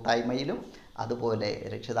വാട്സാപ്പ് കൂട്ടായ്മയിലും, അതുപോലെ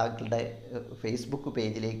രക്ഷിതാക്കളുടെ ഫേസ്ബുക്ക്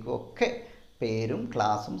പേജിലേക്കും ഒക്കെ പേരും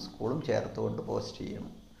ക്ലാസ്സും സ്കൂളും ചേർത്തുകൊണ്ട് പോസ്റ്റ്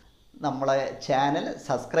ചെയ്യണം. നമ്മളെ ചാനൽ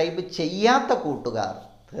സബ്സ്ക്രൈബ് ചെയ്യാത്ത കൂട്ടുകാർ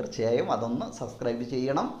തീർച്ചയായും അതൊന്ന് സബ്സ്ക്രൈബ്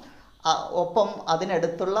ചെയ്യണം. ഒപ്പം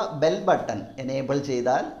അതിനടുത്തുള്ള ബെൽ ബട്ടൺ എനേബിൾ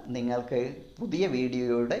ചെയ്താൽ നിങ്ങൾക്ക് പുതിയ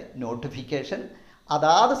വീഡിയോയുടെ നോട്ടിഫിക്കേഷൻ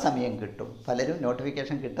അതാത് സമയം കിട്ടും. പലരും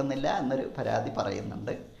നോട്ടിഫിക്കേഷൻ കിട്ടുന്നില്ല എന്നൊരു പരാതി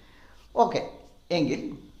പറയുന്നുണ്ട്. ഓക്കെ, എങ്കിൽ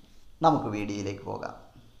നമുക്ക് വീഡിയോയിലേക്ക് പോകാം.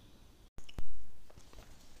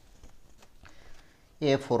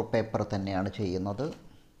 A4 പേപ്പർ തന്നെയാണ് ചെയ്യുന്നത്.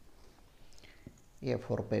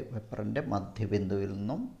 A4 പേപ്പറിൻ്റെ മധ്യബിന്ദുവിൽ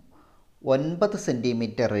നിന്നും 9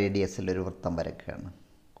 സെൻറ്റിമീറ്റർ റേഡിയസിലൊരു വൃത്തം വരയ്ക്കുകയാണ്.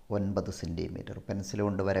 9 സെൻറ്റിമീറ്റർ പെൻസിൽ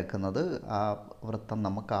കൊണ്ട് വരയ്ക്കുന്നത് ആ വൃത്തം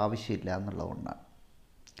നമുക്ക് ആവശ്യമില്ല എന്നുള്ളതുകൊണ്ടാണ്.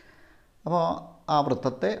 അപ്പോൾ ആ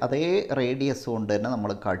വൃത്തത്തെ അതേ റേഡിയസ് കൊണ്ട് തന്നെ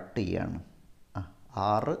നമ്മൾ കട്ട് ചെയ്യുകയാണ്.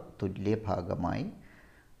 6 തുല്യ ഭാഗമായി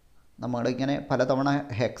നമ്മളിങ്ങനെ പലതവണ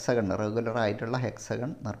ഹെക്സഗൺ, റെഗുലറായിട്ടുള്ള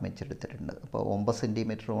ഹെക്സഗൺ നിർമ്മിച്ചെടുത്തിട്ടുണ്ട്. അപ്പോൾ 9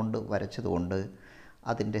 സെൻറ്റിമീറ്റർ കൊണ്ട് വരച്ചതുകൊണ്ട്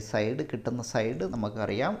അതിൻ്റെ കിട്ടുന്ന സൈഡ്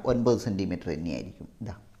നമുക്കറിയാം 9 സെൻറ്റിമീറ്റർ തന്നെയായിരിക്കും.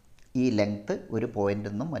 ഈ ലെങ്ത്ത് ഒരു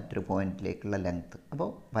പോയിൻ്റിൽ നിന്നും മറ്റൊരു പോയിൻറ്റിലേക്കുള്ള ലെങ്ത്ത്. അപ്പോൾ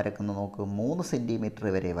വരക്കുന്ന നോക്ക് 3 സെൻറ്റിമീറ്റർ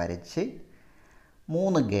വരെ വരച്ച്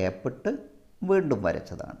 3 ഗ്യാപ്പിട്ട് വീണ്ടും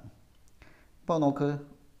വരച്ചതാണ്. അപ്പോൾ നോക്ക്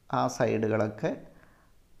ആ സൈഡുകളൊക്കെ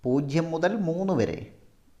 0 മുതൽ 3 വരെ,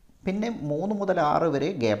 പിന്നെ 3 മുതൽ 6 വരെ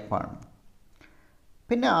ഗ്യാപ്പാണ്,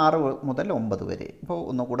 പിന്നെ 6 മുതൽ 9 വരെ. അപ്പോൾ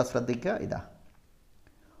ഒന്നുകൂടെ ശ്രദ്ധിക്കുക.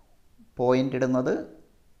 പോയിൻ്റ് ഇടുന്നത്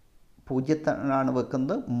 0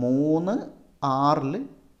 വെക്കുന്നത്, 3, 6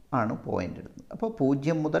 ആണ് പോയിൻ്റ് ഇടുന്നത്. അപ്പോൾ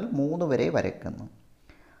 0 മുതൽ 3 വരെ വരയ്ക്കുന്നു,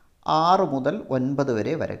 6 മുതൽ 9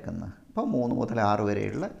 വരെ വരയ്ക്കുന്നു. അപ്പോൾ 3 മുതൽ 6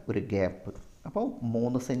 വരെയുള്ള ഒരു ഗ്യാപ്പ്. അപ്പോൾ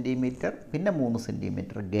 3 സെൻറ്റിമീറ്റർ, പിന്നെ 3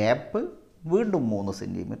 സെൻറ്റിമീറ്റർ ഗ്യാപ്പ്, വീണ്ടും 3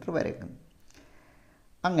 സെൻറ്റിമീറ്റർ വരയ്ക്കുന്നു.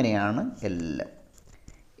 അങ്ങനെയാണ് എല്ലാം.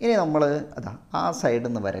 ഇനി നമ്മൾ ആ സൈഡിൽ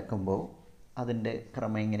നിന്ന് വരയ്ക്കുമ്പോൾ അതിൻ്റെ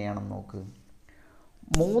ക്രമം എങ്ങനെയാണെന്ന് നോക്ക്.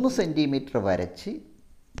 3 സെൻറ്റിമീറ്റർ വരച്ച്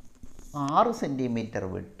 6 സെൻറ്റിമീറ്റർ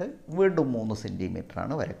വിട്ട് വീണ്ടും 3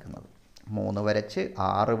 സെൻറ്റിമീറ്ററാണ് വരയ്ക്കുന്നത്. 3 വരച്ച്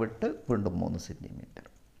 6 വിട്ട് വീണ്ടും 3 സെൻറ്റിമീറ്റർ.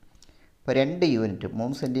 ഇപ്പോൾ 2 യൂണിറ്റ്,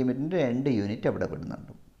 3 സെൻറ്റിമീറ്ററിൻ്റെ 2 യൂണിറ്റ് അവിടെ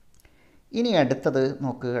വിടുന്നുണ്ട്. ഇനി അടുത്തത്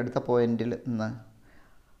നോക്ക്. അടുത്ത പോയിൻറ്റിൽ നിന്ന്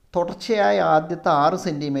തുടർച്ചയായ ആദ്യത്തെ 6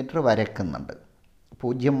 സെൻറ്റിമീറ്റർ വരയ്ക്കുന്നുണ്ട്.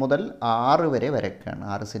 0 മുതൽ 6 വരെ വരയ്ക്കുകയാണ്.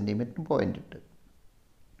 6 സെൻറ്റിമീറ്ററിന് പോയിൻ്റ് ഇട്ട്.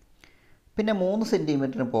 പിന്നെ 3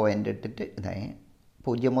 സെൻറ്റിമീറ്ററിന് പോയിൻ്റ് ഇട്ടിട്ട് ഇതായി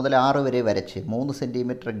 0 മുതൽ 6 വരെ വരച്ച് 3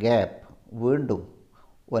 സെൻറ്റിമീറ്റർ ഗ്യാപ്പ് വീണ്ടും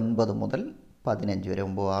 9 മുതൽ 15 വരെ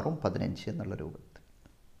 9, 6, 15 എന്നുള്ള രൂപത്തിൽ.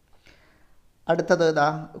 അടുത്തത് ഇതാ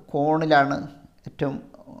കോണിലാണ് ഏറ്റവും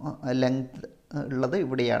ലെങ്ത് ഉള്ളത്,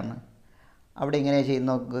 ഇവിടെയാണ്. അവിടെ ഇങ്ങനെ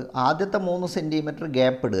ചെയ്യുന്ന നോക്ക്. ആദ്യത്തെ 3 സെൻറ്റിമീറ്റർ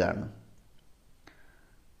ഗ്യാപ്പ് ഇടുകയാണ്.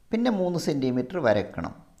 പിന്നെ 3 സെൻറ്റിമീറ്റർ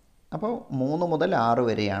വരയ്ക്കണം. അപ്പോൾ 3 മുതൽ 6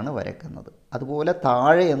 വരെയാണ് വരയ്ക്കുന്നത്. അതുപോലെ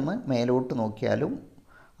താഴെ നിന്ന് മേലോട്ട് നോക്കിയാലും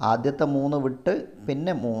ആദ്യത്തെ 3 വിട്ട്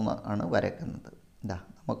പിന്നെ 3 ആണ് വരയ്ക്കുന്നത്. ഇതാ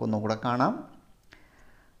നമുക്കൊന്നും കൂടെ കാണാം.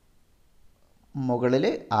 മുകളിൽ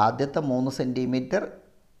ആദ്യത്തെ 3 സെൻറ്റിമീറ്റർ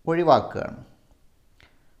ഒഴിവാക്കുകയാണ്.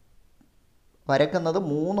 വരയ്ക്കുന്നത്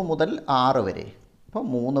 3 മുതൽ 6 വരെ. അപ്പോൾ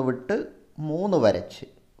 3 വിട്ട് 3 വരച്ച്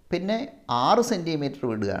പിന്നെ 6 സെൻറ്റിമീറ്റർ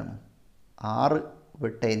വിടുകയാണ്. 6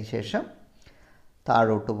 വിട്ടതിന് ശേഷം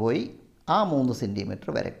താഴോട്ട് പോയി ആ 3 സെൻറ്റിമീറ്റർ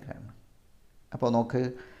വരയ്ക്കുകയാണ്. അപ്പോൾ നോക്ക്,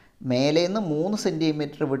 മേലേന്ന് 3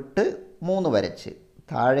 സെൻറ്റിമീറ്റർ വിട്ട് 3 വരച്ച്,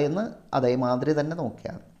 താഴേന്ന് അതേമാതിരി തന്നെ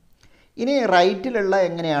നോക്കിയാൽ. ഇനി റൈറ്റിലുള്ള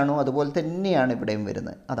എങ്ങനെയാണോ അതുപോലെ തന്നെയാണ് ഇവിടെയും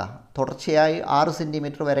വരുന്നത്. അതാ തുടർച്ചയായി 6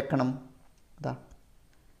 സെൻറ്റിമീറ്റർ വരയ്ക്കണം. അതാ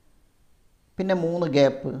പിന്നെ 3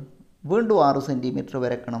 ഗ്യാപ്പ് വീണ്ടും 6 സെൻറ്റിമീറ്റർ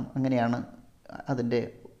വരയ്ക്കണം. അങ്ങനെയാണ് അതിൻ്റെ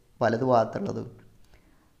വലതുഭാഗത്തുള്ളത്.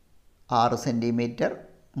 6 സെൻറ്റിമീറ്റർ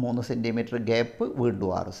 3 സെൻറ്റിമീറ്റർ ഗ്യാപ്പ് വീണ്ടും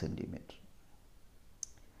 6 സെൻറ്റിമീറ്റർ.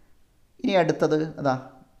 ഇനി അടുത്തത് അതാ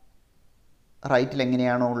റൈറ്റിൽ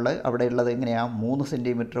എങ്ങനെയാണോ ഉള്ളത് അവിടെ ഉള്ളത് എങ്ങനെയാണ്? 3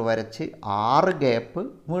 സെൻറ്റിമീറ്റർ വരച്ച് 6 ഗ്യാപ്പ്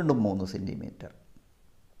വീണ്ടും 3 സെൻറ്റിമീറ്റർ.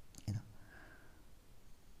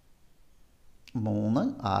 3,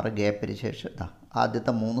 6 ഗ്യാപ്പിന് ശേഷം ഇതാ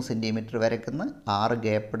ആദ്യത്തെ 3 സെൻറ്റിമീറ്റർ വരയ്ക്കുന്ന 6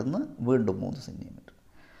 ഗ്യാപ്പ് ഇടുന്ന വീണ്ടും 3 സെൻറ്റിമീറ്റർ.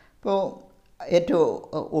 ഇപ്പോൾ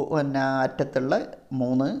ഏറ്റവും അറ്റത്തുള്ള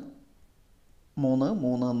 3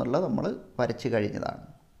 എന്നുള്ളത് നമ്മൾ വരച്ച് കഴിഞ്ഞതാണ്.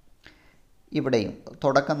 ഇവിടെയും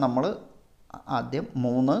തുടക്കം നമ്മൾ ആദ്യം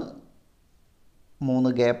 3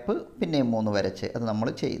 ഗ്യാപ്പ് പിന്നെയും 3 വരച്ച് അത് നമ്മൾ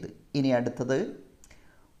ചെയ്ത്. ഇനി അടുത്തത്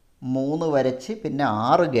 3 വരച്ച് പിന്നെ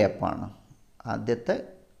 6 ഗ്യാപ്പാണ്. ആദ്യത്തെ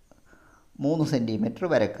 3 സെൻറ്റിമീറ്റർ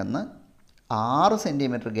വരയ്ക്കുന്ന 6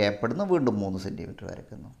 സെൻറ്റിമീറ്റർ ഗ്യാപ്പ് ഇടുന്ന വീണ്ടും 3 സെൻറ്റിമീറ്റർ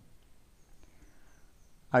വരയ്ക്കുന്നു.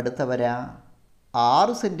 അടുത്ത വര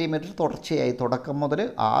 6 സെൻറ്റിമീറ്റർ തുടർച്ചയായി തുടക്കം മുതൽ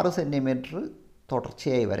 6 സെൻറ്റിമീറ്റർ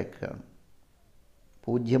തുടർച്ചയായി വരയ്ക്കുകയാണ്.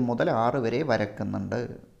 0 മുതൽ 6 വരെ വരയ്ക്കുന്നുണ്ട്.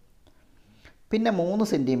 പിന്നെ 3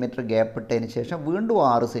 സെൻറ്റിമീറ്റർ ഗ്യാപ്പ് ഇട്ടതിന് ശേഷം വീണ്ടും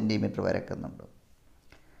 6 സെൻറ്റിമീറ്റർ വരയ്ക്കുന്നുണ്ട്.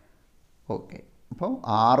 ഓക്കെ, അപ്പോൾ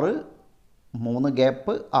 6, 3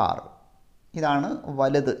 ഗ്യാപ്പ് 6 ഇതാണ്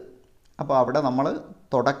വലുത്. അപ്പോൾ അവിടെ നമ്മൾ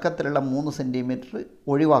തുടക്കത്തിലുള്ള 3 സെൻറ്റിമീറ്റർ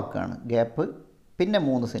ഒഴിവാക്കുകയാണ് ഗ്യാപ്പ്. പിന്നെ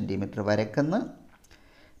 3 സെൻറ്റിമീറ്റർ വരയ്ക്കുന്ന,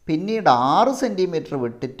 പിന്നീട് 6 സെൻറ്റിമീറ്റർ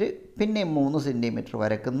വിട്ടിട്ട് പിന്നെ 3 സെൻറ്റിമീറ്റർ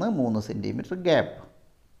വരയ്ക്കുന്ന 3 സെൻറ്റിമീറ്റർ ഗ്യാപ്പ്.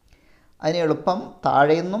 അതിന് എളുപ്പം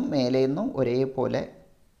താഴേന്നും മേലേന്നും ഒരേപോലെ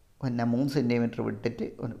പിന്നെ 3 സെൻറ്റിമീറ്റർ വിട്ടിട്ട്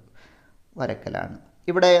വരയ്ക്കലാണ്.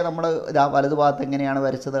 ഇവിടെ നമ്മൾ ഇതാ വലതുഭാഗത്ത് എങ്ങനെയാണ്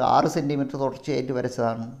വരച്ചത്? 6 സെൻറ്റിമീറ്റർ തുടർച്ചയായിട്ട്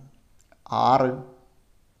വരച്ചതാണ്. 6,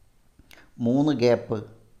 3 ഗ്യാപ്പ്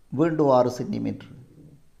വീണ്ടും 6 സെൻറ്റിമീറ്റർ.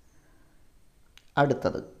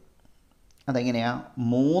 അടുത്തത് അതെങ്ങനെയാണ്?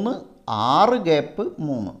 3, 6 gap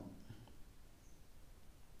 3,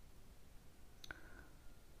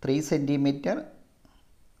 3 centimetre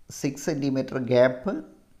 6 centimetre gap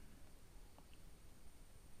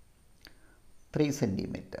 3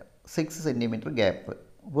 centimetre 6 centimetre gap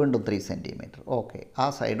വീണ്ടും 3 സെൻറ്റിമീറ്റർ. ഓക്കെ, ആ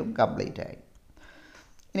സൈഡും കംപ്ലീറ്റ് ആയി.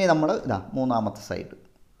 ഇനി നമ്മൾ ഇതാ മൂന്നാമത്തെ സൈഡ്.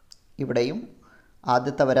 ഇവിടെയും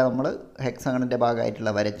ആദ്യത്തെ വര നമ്മൾ ഹെക്സഗണിൻ്റെ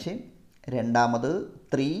ഭാഗമായിട്ടുള്ള വരച്ച്, രണ്ടാമത്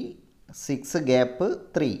 3, 6 ഗ്യാപ്പ്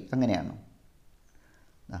 3 അങ്ങനെയാണ്.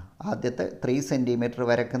 ആദ്യത്തെ 3 സെൻറ്റിമീറ്റർ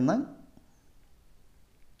വരയ്ക്കുന്ന,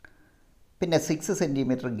 പിന്നെ 6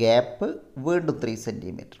 സെൻറ്റിമീറ്റർ ഗ്യാപ്പ് വീണ്ടും 3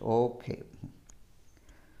 സെൻറ്റിമീറ്റർ. ഓക്കെ,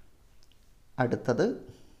 അടുത്തത്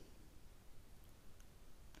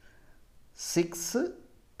 6,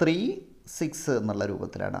 3, 6 എന്നുള്ള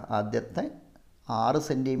രൂപത്തിലാണ്. ആദ്യത്തെ 6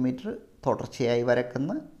 സെൻറ്റിമീറ്റർ തുടർച്ചയായി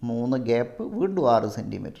വരയ്ക്കുന്ന, 3 ഗ്യാപ്പ് വീണ്ടും 6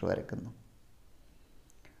 സെൻറ്റിമീറ്റർ വരയ്ക്കുന്നു.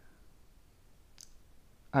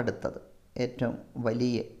 അടുത്തത് ഏറ്റവും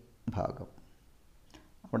വലിയ ഭാഗം.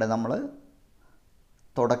 അവിടെ നമ്മൾ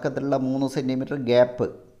തുടക്കത്തിലുള്ള 3 സെൻറ്റിമീറ്റർ ഗ്യാപ്പ്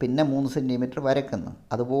പിന്നെ 3 സെൻറ്റിമീറ്റർ വരയ്ക്കുന്നു.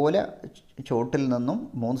 അതുപോലെ ചോട്ടിൽ നിന്നും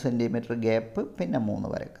 3 സെൻറ്റിമീറ്റർ ഗ്യാപ്പ് പിന്നെ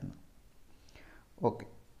 3 വരയ്ക്കുന്നു. ഓക്കെ,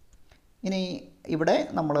 ഇനി ഇവിടെ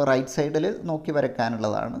നമ്മൾ റൈറ്റ് സൈഡിൽ നോക്കി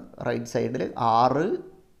വരയ്ക്കാനുള്ളതാണ്. റൈറ്റ് സൈഡിൽ 6,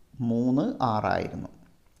 3, 6 ആയിരുന്നു.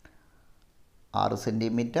 6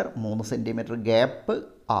 സെൻറ്റിമീറ്റർ 3 സെൻറ്റിമീറ്റർ ഗ്യാപ്പ്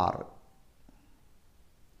 6.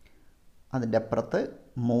 അതിൻ്റെ അപ്പുറത്ത്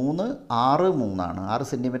 3, 6, 3 ആണ്. 6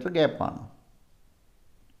 സെൻറ്റിമീറ്റർ ഗ്യാപ്പാണ്.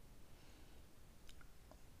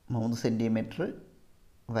 3 സെൻറ്റിമീറ്റർ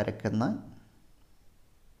വരയ്ക്കുന്ന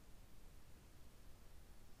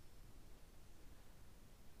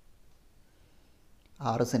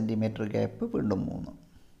ആറ് സെൻറ്റിമീറ്റർ ഗ്യാപ്പ് വീണ്ടും 3.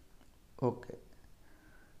 ഓക്കെ,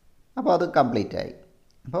 അപ്പോൾ അത് കംപ്ലീറ്റ് ആയി.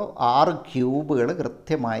 അപ്പോൾ 6 ക്യൂബുകൾ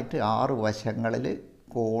കൃത്യമായിട്ട് 6 വശങ്ങളിൽ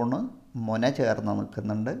കോണ് മുന ചേർന്ന്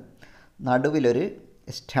നിൽക്കുന്നുണ്ട്. നടുവിലൊരു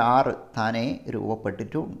സ്റ്റാർ താനേ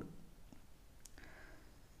രൂപപ്പെട്ടിട്ടുമുണ്ട്.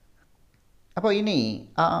 അപ്പോൾ ഇനി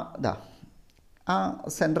ആ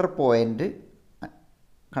സെൻറ്റർ പോയിൻ്റ്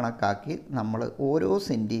കണക്കാക്കി നമ്മൾ ഓരോ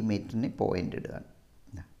സെൻറ്റിമീറ്ററിന് പോയിൻ്റ് ഇടുകയാണ്.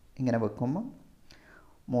 ഇങ്ങനെ വെക്കുമ്പോൾ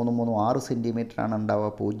 3 3 6 സെൻറ്റിമീറ്ററാണ് ഉണ്ടാവുക.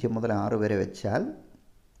 0 മുതൽ 6 വരെ വെച്ചാൽ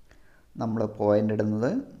നമ്മൾ പോയിൻ്റ്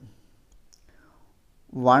ഇടുന്നത്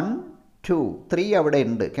 1 2 3 അവിടെ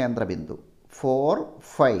ഉണ്ട് കേന്ദ്രബിന്ദു. 4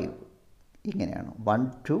 5 ഇങ്ങനെയാണ്. 1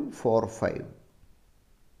 2 4 5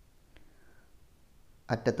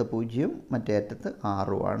 അറ്റത്ത് 0 മറ്റേ അറ്റത്ത്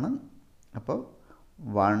 6 അപ്പോൾ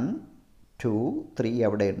 1 2 3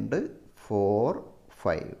 അവിടെ ഉണ്ട്. 4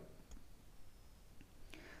 5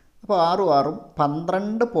 അപ്പോൾ 6 6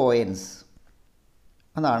 12 പോയിൻറ്റ്സ്.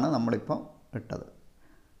 അതാണ് നമ്മളിപ്പോൾ ഇട്ടത്.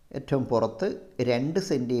 ഏറ്റവും പുറത്ത് 2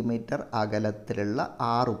 സെൻറ്റിമീറ്റർ അകലത്തിലുള്ള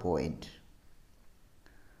 6 പോയിൻ്റ്,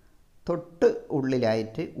 തൊട്ട്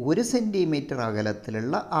ഉള്ളിലായിട്ട് 1 സെൻറ്റിമീറ്റർ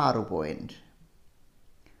അകലത്തിലുള്ള 6 പോയിൻ്റ്,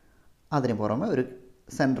 അതിന് പുറമെ ഒരു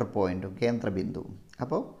സെൻറ്റർ പോയിൻറ്റും കേന്ദ്രബിന്ദുവും.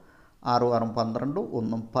 അപ്പോൾ 6 6 12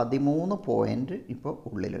 1 13 പോയിൻ്റ് ഇപ്പോൾ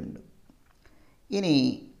ഉള്ളിലുണ്ട്. ഇനി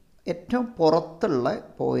ഏറ്റവും പുറത്തുള്ള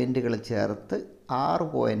പോയിൻ്റുകൾ ചേർത്ത് 6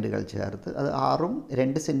 പോയിൻ്റുകൾ ചേർത്ത്, അത് 6ഉം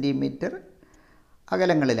 2 സെൻറ്റിമീറ്റർ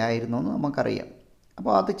അകലങ്ങളിലായിരുന്നു എന്ന് നമുക്കറിയാം.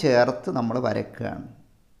 അപ്പോൾ അത് ചേർത്ത് നമ്മൾ വരയ്ക്കുകയാണ്.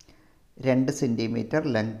 2 സെൻറ്റിമീറ്റർ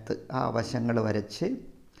ലെങ്ത്ത് ആ വശങ്ങൾ വരച്ച്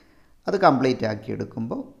അത് കംപ്ലീറ്റ് ആക്കി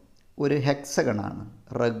എടുക്കുമ്പോൾ ഒരു ഹെക്സഗണാണ്.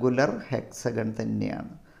 റെഗുലർ ഹെക്സഗൺ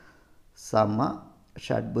തന്നെയാണ്, സമ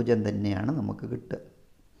ഷഡ്ഭുജം തന്നെയാണ് നമുക്ക് കിട്ടുക.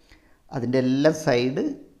 അതിൻ്റെ എല്ലാ സൈഡ്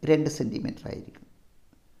 2 സെൻറ്റിമീറ്റർ ആയിരിക്കും.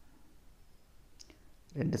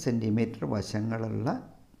 2 സെൻറ്റിമീറ്റർ വശങ്ങളുള്ള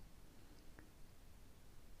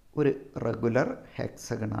ഒരു റെഗുലർ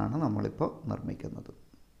ഹെക്സഗണാണ് നമ്മളിപ്പോൾ നിർമ്മിക്കുന്നത്.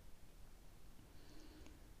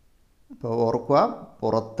 അപ്പോൾ ഓർക്കുക,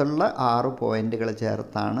 പുറത്തുള്ള 6 പോയിൻ്റുകൾ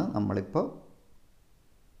ചേർത്താണ് നമ്മളിപ്പോൾ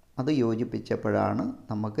അത് യോജിപ്പിച്ചപ്പോഴാണ്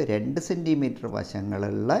നമുക്ക് 2 സെൻറ്റിമീറ്റർ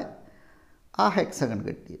വശങ്ങളുള്ള ആ ഹെക്സഗൺ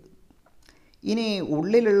കിട്ടിയത്. ഇനി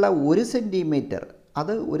ഉള്ളിലുള്ള 1 സെൻറ്റിമീറ്റർ,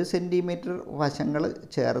 അത് 1 സെൻറ്റിമീറ്റർ വശങ്ങൾ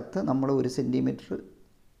ചേർത്ത് നമ്മൾ 1 സെൻറ്റിമീറ്റർ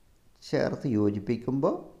ചേർത്ത്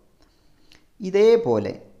യോജിപ്പിക്കുമ്പോൾ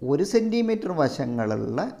ഇതേപോലെ 1 സെൻറ്റിമീറ്റർ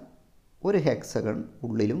വശങ്ങളുള്ള ഒരു ഹെക്സഗൺ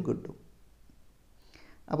ഉള്ളിലും കിട്ടും.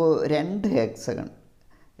 അപ്പോൾ 2 ഹെക്സഗൺ,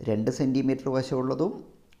 2 സെൻറ്റിമീറ്റർ വശമുള്ളതും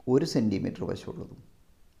 1 സെൻറ്റിമീറ്റർ വശമുള്ളതും,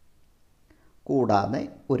 കൂടാതെ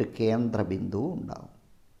ഒരു കേന്ദ്രബിന്ദുവും ഉണ്ടാകും.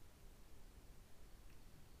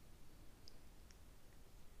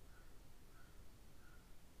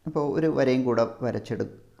 അപ്പോൾ ഒരു വരയും കൂടെ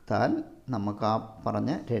വരച്ചെടുത്താൽ നമുക്ക് ആ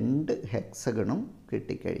പറഞ്ഞ 2 ഹെക്സഗണും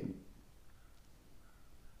കിട്ടിക്കഴിഞ്ഞു.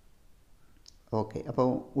 ഓക്കെ, അപ്പോൾ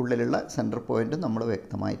ഉള്ളിലുള്ള സെൻറ്റർ പോയിൻ്റ് നമ്മൾ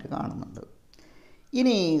വ്യക്തമായിട്ട് കാണുന്നുണ്ട്.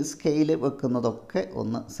 ഇനി സ്കെയിൽ വെക്കുന്നതൊക്കെ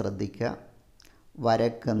ഒന്ന് ശ്രദ്ധിക്കുക.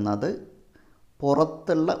 വരക്കുന്നത്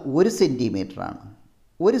പുറത്തുള്ള 1 സെൻറ്റിമീറ്ററാണ്.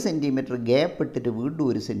 1 സെൻറ്റിമീറ്റർ ഗ്യാപ്പ് ഇട്ടിട്ട് വീണ്ടും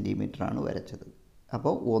 1 സെൻറ്റിമീറ്ററാണ് വരച്ചത്.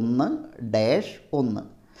 അപ്പോൾ 1-1.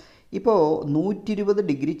 ഇപ്പോൾ 120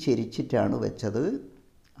 ഡിഗ്രി ചെരിച്ചിട്ടാണ് വെച്ചത്.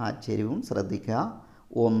 ആ ചെരിവും ശ്രദ്ധിക്കുക.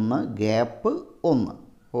 1 ഗ്യാപ്പ് 1.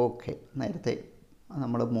 ഓക്കെ, നേരത്തെ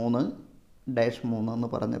നമ്മൾ 3-3 എന്ന്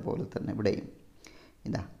പറഞ്ഞ പോലെ തന്നെ ഇവിടെയും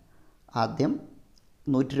ഇതാ ആദ്യം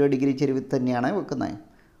 120 ഡിഗ്രി ചെരിവിൽ തന്നെയാണ് വെക്കുന്നത്.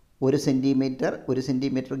 1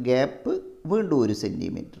 സെൻറ്റിമീറ്റർ ഗ്യാപ്പ് വീണ്ടും 1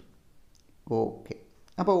 സെൻറ്റിമീറ്റർ. ഓക്കെ,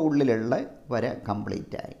 അപ്പോൾ ഉള്ളിലുള്ള വര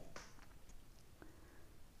കംപ്ലീറ്റ് ആയി.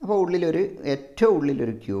 അപ്പോൾ ഏറ്റവും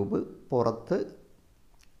ഉള്ളിലൊരു ക്യൂബ്, പുറത്ത്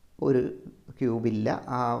ഒരു ക്യൂബില്ല.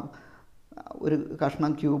 ആ ഒരു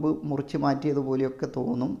കഷ്ണം ക്യൂബ് മുറിച്ച് മാറ്റിയതുപോലെയൊക്കെ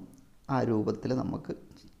തോന്നും. ആ രൂപത്തിൽ നമുക്ക്.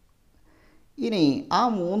 ഇനി ആ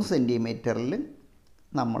 3 സെൻറ്റിമീറ്ററിൽ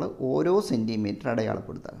നമ്മൾ ഓരോ സെൻറ്റിമീറ്റർ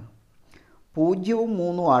അടയാളപ്പെടുത്തുക. 0ഉം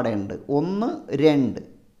 3ഉം അവിടെ ഉണ്ട്. 1 2.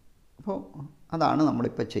 അപ്പോൾ അതാണ്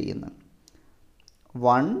നമ്മളിപ്പോൾ ചെയ്യുന്നത്.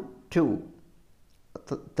 1 2.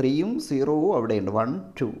 3ഉം 0ഉം അവിടെയുണ്ട്. 1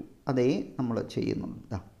 2 അതേ നമ്മൾ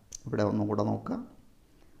ചെയ്യുന്നുണ്ട്. ഇവിടെ ഒന്നും കൂടെ നോക്കുക.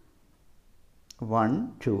 1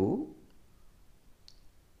 2.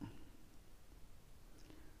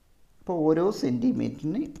 അപ്പോൾ ഓരോ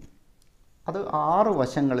സെൻറ്റിമീറ്ററിന് അത് 6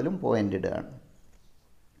 വശങ്ങളിലും പോയിൻ്റ് ഇടുകയാണ്.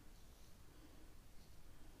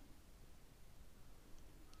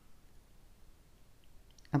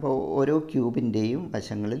 അപ്പോൾ ഓരോ ക്യൂബിൻ്റെയും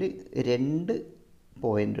വശങ്ങളിൽ 2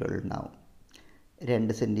 പോയിൻ്റുകൾ ഉണ്ടാവും.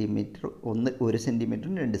 2 സെൻറ്റിമീറ്റർ, 1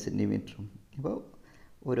 സെൻറ്റിമീറ്ററും 2 സെൻറ്റിമീറ്ററും. ഇപ്പോൾ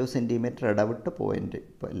ഓരോ സെൻറ്റിമീറ്റർ ഇടവിട്ട് പോയിൻ്റ്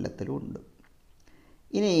ഇപ്പോൾ എല്ലാത്തിലും ഉണ്ട്.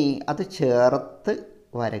 ഇനി അത് ചേർത്ത്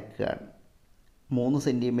വരയ്ക്കുകയാണ്. 3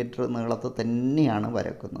 സെൻറ്റിമീറ്റർ നീളത്തിൽ തന്നെയാണ്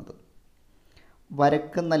വരക്കുന്നത്.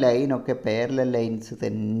 വരക്കുന്ന ലൈനൊക്കെ പാരലൽ ലൈൻസ്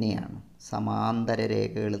തന്നെയാണ്, സമാന്തര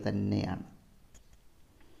രേഖകൾ തന്നെയാണ്.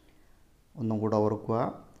 ഒന്നും കൂടെ ഓർക്കുക,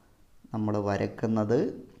 നമ്മൾ വരക്കുന്നത്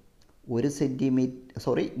 3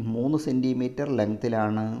 സെൻറ്റിമീറ്റർ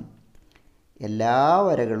ലെങ്ത്തിലാണ്. എല്ലാ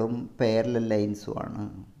വരകളും പാരലൽ ലൈൻസുമാണ്.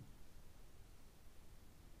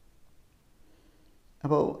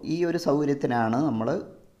 അപ്പോൾ ഈ ഒരു സൗകര്യത്തിനാണ് നമ്മൾ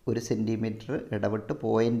 1 സെൻറ്റിമീറ്റർ ഇടവിട്ട്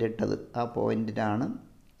പോയിൻ്റ് ഇട്ടത്. ആ പോയിൻറ്റിനാണ്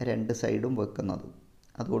 2 സൈഡും വെക്കുന്നത്.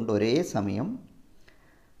 അതുകൊണ്ട് ഒരേ സമയം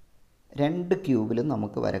 2 ക്യൂബിലും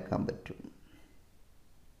നമുക്ക് വരക്കാൻ പറ്റും.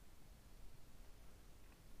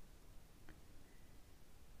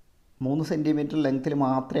 മൂന്ന് സെൻറ്റിമീറ്റർ ലെങ്ത്തിൽ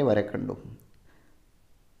മാത്രമേ വരക്കണ്ടൂ.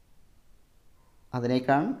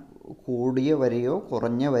 അതിനേക്കാൾ കൂടിയ വരയോ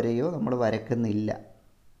കുറഞ്ഞ വരയോ നമ്മൾ വരക്കുന്നില്ല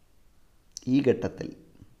ഈ ഘട്ടത്തിൽ.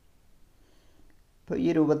 ഇപ്പോൾ ഈ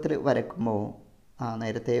രൂപത്തിൽ വരക്കുമ്പോൾ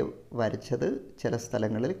നേരത്തെ വരച്ചത് ചില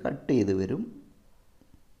സ്ഥലങ്ങളിൽ കട്ട് ചെയ്ത് വരും.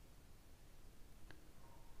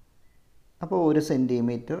 അപ്പോൾ 1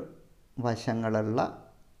 സെൻറ്റിമീറ്റർ വശങ്ങളുള്ള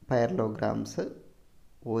പാരലോഗ്രാംസ്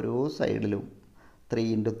ഓരോ സൈഡിലും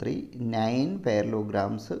 3x3 9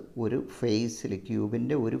 പാരലോഗ്രാംസ് ഒരു ഫേസിൽ,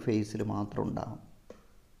 ക്യൂബിൻ്റെ ഒരു ഫേസിൽ മാത്രം ഉണ്ടാകും.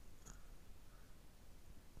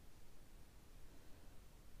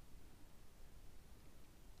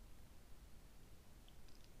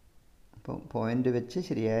 അപ്പോൾ പോയിൻ്റ് വെച്ച്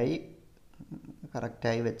ശരിയായി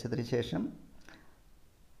കറക്റ്റായി വെച്ചതിന് ശേഷം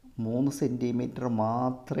 3 സെൻറ്റിമീറ്റർ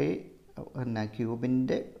മാത്രമേ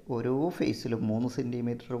ക്യൂബിൻ്റെ ഓരോ ഫേസിലും 3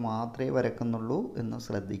 സെൻറ്റിമീറ്റർ മാത്രമേ വരക്കുന്നുള്ളൂ എന്ന്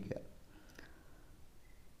ശ്രദ്ധിക്കുക.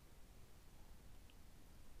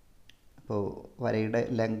 അപ്പോൾ വരയുടെ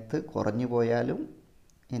ലെങ്ത്ത് കുറഞ്ഞു പോയാലും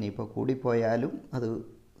ഇനിയിപ്പോൾ കൂടിപ്പോയാലും അത്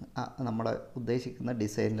നമ്മൾ ഉദ്ദേശിക്കുന്ന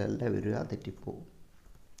ഡിസൈനിലല്ല വരിക, തെറ്റിപ്പോവും.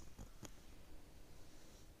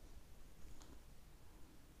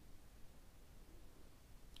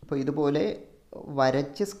 അപ്പോൾ ഇതുപോലെ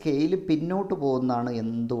വരച്ച് സ്കെയിൽ പിന്നോട്ട് പോകുന്നതാണ്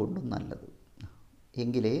എന്തുകൊണ്ടും നല്ലത്.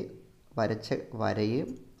 എങ്കിലേ വരച്ച വരയും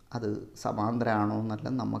അത് സമാന്തരമാണോ എന്നല്ല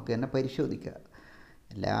നമുക്ക് തന്നെ പരിശോധിക്കുക.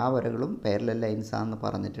 എല്ലാ വരകളും പാരലൽ ലൈൻസാണെന്ന്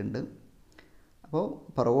പറഞ്ഞിട്ടുണ്ട്. അപ്പോൾ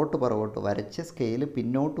പുറകോട്ട് വരച്ച സ്കെയിൽ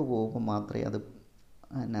പിന്നോട്ട് പോകുമ്പോൾ മാത്രമേ അത്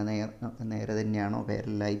നേരെ തന്നെയാണോ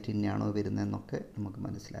പാരലലായിട്ട് തന്നെയാണോ വരുന്നതെന്നൊക്കെ നമുക്ക്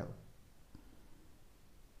മനസ്സിലാവും.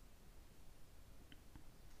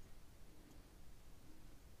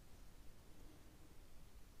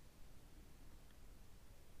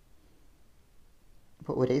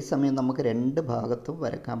 അപ്പോൾ ഒരേ സമയം നമുക്ക് 2 ഭാഗത്തും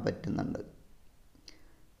വരക്കാൻ പറ്റുന്നുണ്ട്.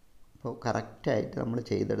 അപ്പോൾ കറക്റ്റായിട്ട് നമ്മൾ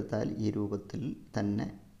ചെയ്തെടുത്താൽ ഈ രൂപത്തിൽ തന്നെ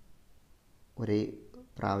ഒരേ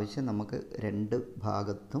പ്രാവശ്യം നമുക്ക് 2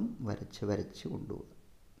 ഭാഗത്തും വരച്ച് കൊണ്ടുപോകാം.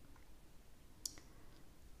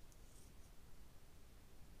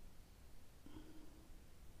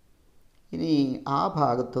 ഇനി ആ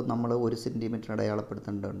ഭാഗത്തും നമ്മൾ 1 സെൻറ്റിമീറ്റർ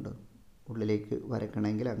അടയാളപ്പെടുത്തേണ്ടതുണ്ട്. ഉള്ളിലേക്ക്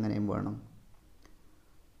വരക്കണമെങ്കിൽ അങ്ങനെയും വേണം.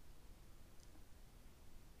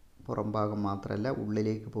 പുറം ഭാഗം മാത്രമല്ല,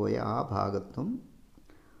 ഉള്ളിലേക്ക് പോയ ആ ഭാഗത്തും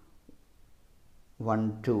 1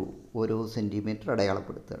 2 1 സെൻറ്റിമീറ്റർ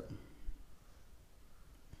അടയാളപ്പെടുത്തുക.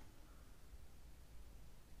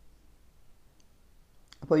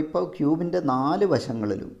 അപ്പോൾ ഇപ്പോൾ ക്യൂബിൻ്റെ 4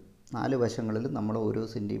 വശങ്ങളിലും നമ്മൾ 1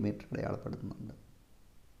 സെൻറ്റിമീറ്റർ അടയാളപ്പെടുത്തുന്നുണ്ട്.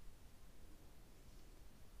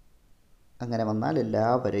 അങ്ങനെ വന്നാൽ എല്ലാ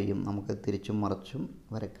വരയും നമുക്ക് തിരിച്ചും മറിച്ചും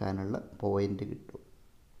വരക്കാനുള്ള പോയിൻ്റ് കിട്ടും.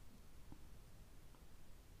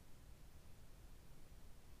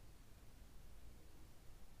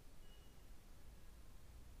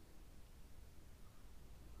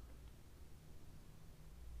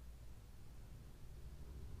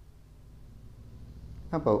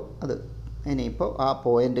 അപ്പോൾ അത് ഇനിയിപ്പോൾ ആ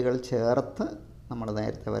പോയിൻ്റുകൾ ചേർത്ത് നമ്മൾ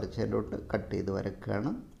നേരത്തെ വരച്ചതിലോട്ട് കട്ട് ചെയ്ത്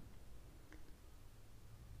വരക്കുകയാണ്.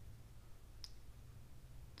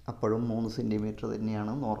 അപ്പോഴും 3 സെൻറ്റിമീറ്റർ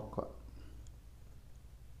തന്നെയാണെന്ന് ഓർക്കുക.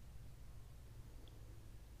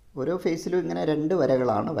 ഓരോ ഫേസിലും ഇങ്ങനെ 2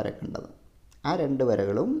 വരകളാണ് വരക്കേണ്ടത്. ആ 2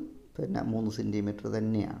 വരകളും 3 സെൻറ്റിമീറ്റർ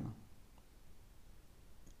തന്നെയാണ്.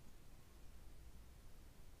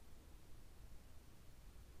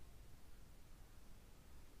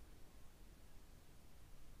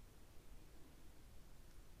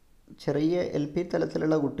 ചെറിയ LP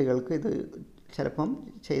തലത്തിലുള്ള കുട്ടികൾക്ക് ഇത് ചിലപ്പം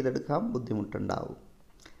ചെയ്തെടുക്കാൻ ബുദ്ധിമുട്ടുണ്ടാവും.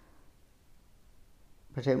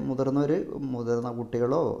 പക്ഷേ മുതിർന്ന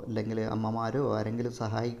കുട്ടികളോ അല്ലെങ്കിൽ അമ്മമാരോ ആരെങ്കിലും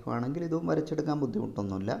സഹായിക്കുകയാണെങ്കിൽ ഇതും വരച്ചെടുക്കാൻ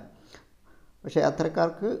ബുദ്ധിമുട്ടൊന്നുമില്ല. പക്ഷേ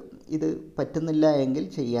അത്തരക്കാർക്ക് ഇത് പറ്റുന്നില്ല എങ്കിൽ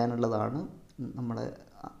ചെയ്യാനുള്ളതാണ്. നമ്മൾ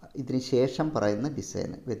ഇതിന് ശേഷം പറയുന്ന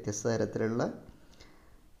ഡിസൈൻ വ്യത്യസ്ത തരത്തിലുള്ള,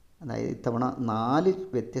 അതായത് ഇത്തവണ 4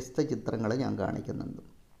 വ്യത്യസ്ത ചിത്രങ്ങൾ ഞാൻ കാണിക്കുന്നുണ്ട്.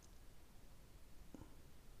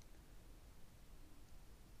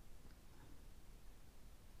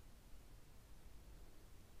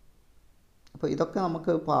 അപ്പോൾ ഇതൊക്കെ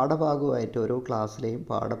നമുക്ക് പാഠഭാഗമായിട്ട് ഓരോ ക്ലാസ്സിലെയും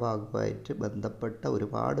പാഠഭാഗമായിട്ട് ബന്ധപ്പെട്ട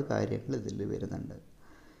ഒരുപാട് കാര്യങ്ങൾ ഇതിൽ വരുന്നുണ്ട്.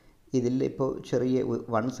 ഇതിൽ ഇപ്പോൾ ചെറിയ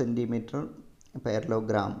 1 സെൻറ്റിമീറ്റർ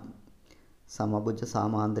പാരലോഗ്രാം, സമഭുജ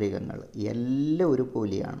സാമാന്ത്രികങ്ങൾ എല്ലാം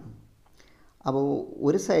ഒരുപോലെയാണ്. അപ്പോൾ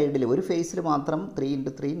ഒരു സൈഡിൽ ഒരു ഫേസിൽ മാത്രം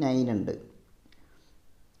 3x3 9 ഉണ്ട്.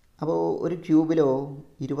 അപ്പോൾ ഒരു ക്യൂബിലോ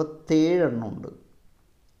 27 എണ്ണം ഉണ്ട്.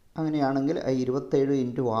 അങ്ങനെയാണെങ്കിൽ 27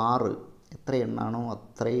 × 6 എത്ര എണ്ണാണോ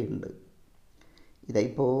അത്രയും ഉണ്ട്.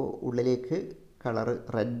 ഇതായിപ്പോൾ ഉള്ളിലേക്ക് കളറ്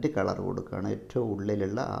റെഡ് കളർ കൊടുക്കുകയാണ്. ഏറ്റവും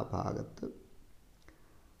ഉള്ളിലുള്ള ആ ഭാഗത്ത്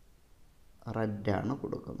റെഡാണ്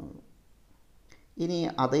കൊടുക്കുന്നത്. ഇനി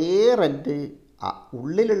അതേ റെഡ്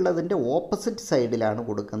ഉള്ളിലുള്ളതിൻ്റെ ഓപ്പോസിറ്റ് സൈഡിലാണ്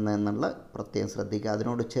കൊടുക്കുന്നത് എന്നുള്ള പ്രത്യേകം ശ്രദ്ധിക്കുക.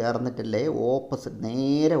 അതിനോട് ചേർന്നിട്ടല്ലേ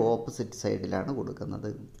നേരെ ഓപ്പോസിറ്റ് സൈഡിലാണ് കൊടുക്കുന്നത്.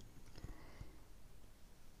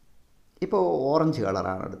 ഇപ്പോൾ ഓറഞ്ച്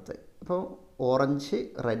കളറാണ് അടുത്ത്. അപ്പോൾ ഓറഞ്ച്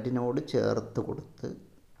റെഡിനോട് ചേർത്ത് കൊടുത്ത്,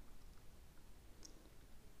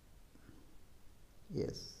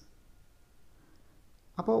 യെസ്.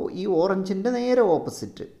 അപ്പോൾ ഈ ഓറഞ്ചിൻ്റെ നേരെ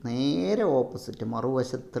ഓപ്പോസിറ്റ്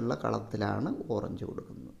മറുവശത്തുള്ള കളത്തിലാണ് ഓറഞ്ച്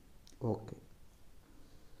കൊടുക്കുന്നത്. ഓക്കെ.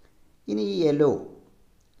 ഇനി ഈ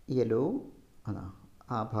യെല്ലോ അതാ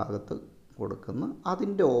ആ ഭാഗത്ത് കൊടുക്കുന്ന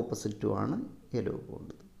അതിൻ്റെ ഓപ്പോസിറ്റുമാണ് യെല്ലോ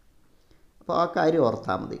കൊണ്ടത്. അപ്പോൾ ആ കാര്യം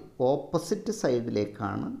ഓർത്താൽ മതി. ഓപ്പോസിറ്റ്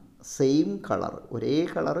സൈഡിലേക്കാണ് സെയിം കളർ, ഒരേ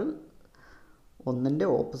കളറ് ഒന്നിൻ്റെ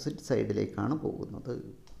ഓപ്പോസിറ്റ് സൈഡിലേക്കാണ് പോകുന്നത്.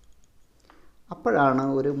 അപ്പോഴാണ്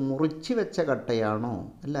ഒരു മുറിച്ച് വെച്ച കട്ടയാണോ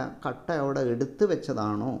അല്ല കട്ട അവിടെ എടുത്ത്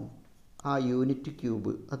വെച്ചതാണോ ആ യൂണിറ്റ്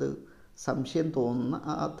ക്യൂബ്, അത് സംശയം തോന്നുന്ന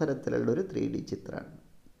ആ തരത്തിലുള്ളൊരു 3D ചിത്രമാണ്.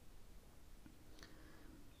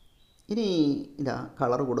 ഇനി ഇതാ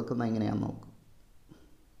കളർ കൊടുക്കുന്ന എങ്ങനെയാണെന്ന് നോക്കും.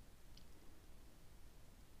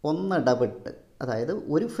 ഒന്നിടവിട്ട്, അതായത്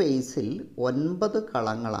ഒരു ഫേസിൽ 9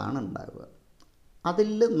 കളങ്ങളാണ് ഉണ്ടാവുക.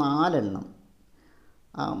 അതിൽ 4 എണ്ണം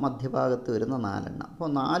ആ മധ്യഭാഗത്ത് വരുന്ന 4 എണ്ണം. അപ്പോൾ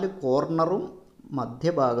 4 കോർണറും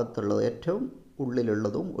മധ്യഭാഗത്തുള്ളത് ഏറ്റവും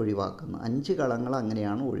ഉള്ളിലുള്ളതും ഒഴിവാക്കുന്നു. 5 കളങ്ങൾ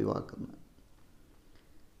അങ്ങനെയാണ് ഒഴിവാക്കുന്നത്.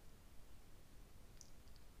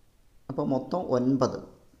 അപ്പോൾ മൊത്തം 9.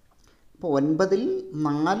 അപ്പോൾ 9-ൽ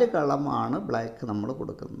 4 കളമാണ് ബ്ലാക്ക് നമ്മൾ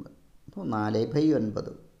കൊടുക്കുന്നത്. അപ്പോൾ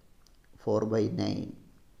 4/9 4/9.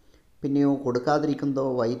 പിന്നെയോ കൊടുക്കാതിരിക്കുന്നതോ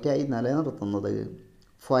വൈറ്റായി നിലനിർത്തുന്നത്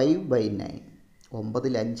 5/9.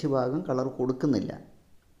 9-ൽ 5 ഭാഗം കളർ കൊടുക്കുന്നില്ല.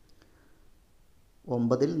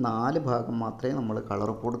 9-ൽ 4 ഭാഗം മാത്രമേ നമ്മൾ കളർ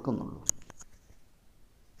കൊടുക്കുന്നുള്ളൂ.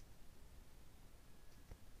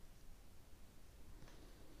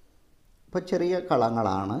 ഇപ്പോൾ ചെറിയ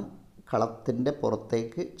കളങ്ങളാണ്. കളത്തിൻ്റെ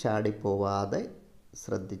പുറത്തേക്ക് ചാടിപ്പോവാതെ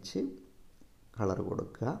ശ്രദ്ധിച്ച് കളർ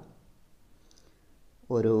കൊടുക്കുക.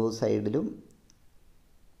 ഓരോ സൈഡിലും,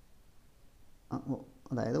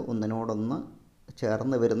 അതായത് ഒന്നിനോടൊന്ന്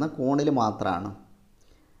ചേർന്ന് വരുന്ന കോണിൽ മാത്രമാണ്.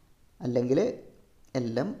 അല്ലെങ്കിൽ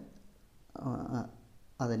എല്ലാം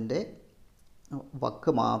അതിൻ്റെ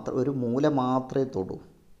വക്ക് മാത്രം, ഒരു മൂല മാത്രമേ തൊടൂ.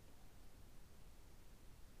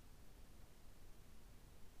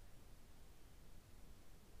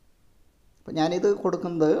 അപ്പോൾ ഞാനിത്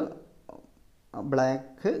കൊടുക്കുന്നത്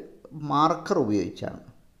ബ്ലാക്ക് മാർക്കർ ഉപയോഗിച്ചാണ്.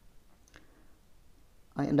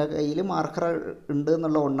 എൻ്റെ കയ്യിൽ മാർക്കർ ഉണ്ട്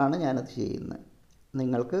എന്നുള്ളതുകൊണ്ടാണ് ഞാനത് ചെയ്യുന്നത്.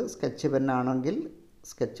 നിങ്ങൾക്ക് സ്കെച്ച് പെന്നാണെങ്കിൽ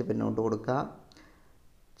സ്കെച്ച് പെന്നോട്ട് കൊടുക്കുക.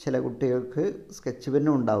 ചില കുട്ടികൾക്ക് സ്കെച്ച്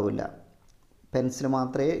പെന്നും ഉണ്ടാവില്ല, പെൻസിൽ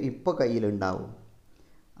മാത്രമേ ഇപ്പോൾ കയ്യിലുണ്ടാവൂ.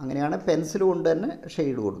 അങ്ങനെയാണ് പെൻസിൽ കൊണ്ട് തന്നെ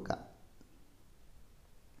ഷെയ്ഡ് കൊടുക്കുക.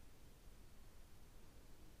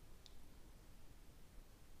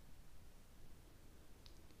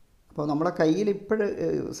 അപ്പോൾ നമ്മുടെ കയ്യിൽ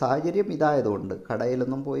സാഹചര്യം ഇതായതുകൊണ്ട്,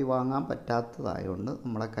 കടയിലൊന്നും പോയി വാങ്ങാൻ പറ്റാത്തതായതുകൊണ്ട്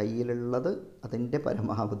നമ്മളെ കയ്യിലുള്ളത് അതിൻ്റെ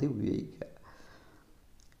പരമാവധി ഉപയോഗിക്കുക.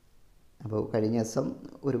 അപ്പോൾ കഴിഞ്ഞ ദിവസം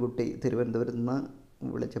ഒരു കുട്ടി തിരുവനന്തപുരത്ത് നിന്ന്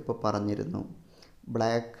വിളിച്ചപ്പോൾ പറഞ്ഞിരുന്നു,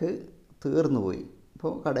 ബ്ലാക്ക് തീർന്നു പോയി,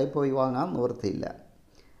 ഇപ്പോൾ കടയിൽ പോയി വാങ്ങാൻ നിവൃത്തിയില്ല.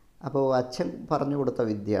 അപ്പോൾ അച്ഛൻ പറഞ്ഞു കൊടുത്ത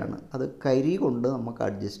വിദ്യയാണ്, അത് കരി കൊണ്ട് നമുക്ക്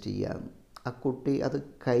അഡ്ജസ്റ്റ് ചെയ്യാമെന്ന്. ആ കുട്ടി അത്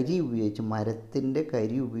കരി ഉപയോഗിച്ച്, മരത്തിൻ്റെ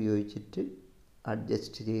കരി ഉപയോഗിച്ചിട്ട്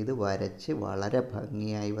അഡ്ജസ്റ്റ് ചെയ്ത് വരച്ച് വളരെ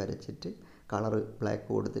ഭംഗിയായി വരച്ചിട്ട് കളറ് ബ്ലാക്ക്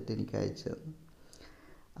കൊടുത്തിട്ട് എനിക്ക് അയച്ചു തന്നു.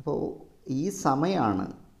 അപ്പോൾ ഈ സമയമാണ്.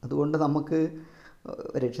 അതുകൊണ്ട് നമുക്ക്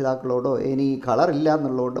രക്ഷിതാക്കളോടോ ഇനി കളറില്ല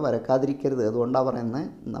എന്നുള്ളതുകൊണ്ട് വരക്കാതിരിക്കരുത്. അതുകൊണ്ടാണ് പറയുന്നത്,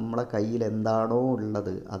 നമ്മളെ കയ്യിൽ എന്താണോ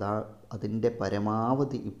ഉള്ളത് അതിൻ്റെ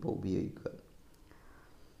പരമാവധി ഇപ്പോൾ ഉപയോഗിക്കുക.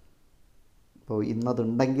 അപ്പോൾ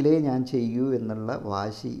ഇന്നതുണ്ടെങ്കിലേ ഞാൻ ചെയ്യൂ എന്നുള്ള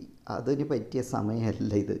വാശി, അതിന് പറ്റിയ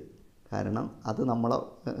സമയമല്ല ഇത്. കാരണം അത് നമ്മളെ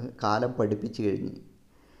കാലം പഠിപ്പിച്ചു കഴിഞ്ഞ്.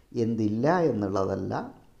 എന്തില്ല എന്നുള്ളതല്ല,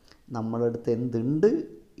 നമ്മളടുത്ത് എന്തുണ്ട്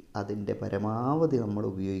അതിൻ്റെ പരമാവധി നമ്മൾ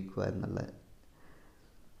ഉപയോഗിക്കുക എന്നുള്ളത്.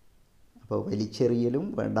 അപ്പോൾ വലിച്ചെറിയലും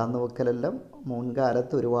വേണ്ടാന്ന് വെക്കലെല്ലാം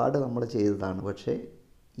മുൻകാലത്ത് ഒരുപാട് നമ്മൾ ചെയ്തതാണ്. പക്ഷേ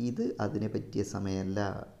ഇത് അതിനെ പറ്റിയ സമയമല്ല.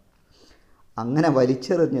 അങ്ങനെ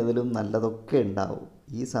വലിച്ചെറിഞ്ഞതിലും നല്ലതൊക്കെ ഉണ്ടാവും.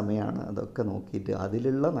 ഈ സമയമാണ് അതൊക്കെ നോക്കിയിട്ട്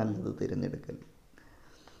അതിലുള്ള നല്ലത് തിരഞ്ഞെടുക്കൽ.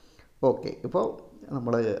 ഓക്കെ, ഇപ്പോൾ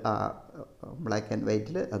നമ്മൾ ആ ബ്ലാക്ക് ആൻഡ്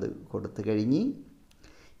വൈറ്റിൽ അത് കൊടുത്തു കഴിഞ്ഞ്,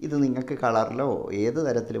 ഇത് നിങ്ങൾക്ക് കളറിലോ ഏത്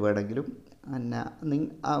തരത്തിൽ വേണമെങ്കിലും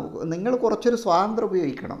നിങ്ങൾ കുറച്ചൊരു സ്വാതന്ത്ര്യം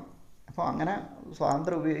ഉപയോഗിക്കണം. അപ്പോൾ അങ്ങനെ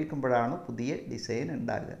സ്വാതന്ത്ര്യം ഉപയോഗിക്കുമ്പോഴാണ് പുതിയ ഡിസൈൻ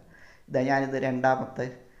ഉണ്ടാകുക. ഇതാ ഞാനിത് രണ്ടാമത്തെ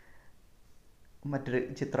മറ്റൊരു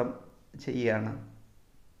ചിത്രം ചെയ്യുകയാണ്.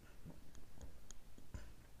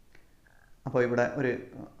 അപ്പോൾ ഇവിടെ ഒരു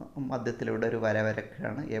മധ്യത്തിലൂടെ ഒരു വര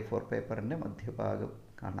വരക്കുകയാണ് A4 പേപ്പറിൻ്റെ മധ്യഭാഗം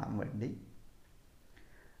കാണാൻ വേണ്ടി.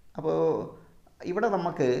 അപ്പോൾ ഇവിടെ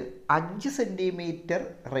നമുക്ക് 5 സെൻറ്റിമീറ്റർ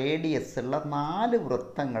റേഡിയസ് ഉള്ള 4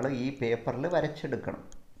 വൃത്തങ്ങൾ ഈ പേപ്പറിൽ വരച്ചെടുക്കണം.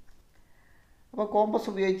 അപ്പോൾ കോമ്പസ്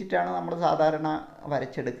ഉപയോഗിച്ചിട്ടാണ് നമ്മൾ സാധാരണ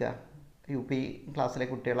വരച്ചെടുക്കുക. UP ക്ലാസ്സിലെ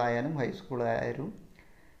കുട്ടികളായാലും ഹൈസ്കൂളായാലും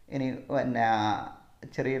ഇനി പിന്നെ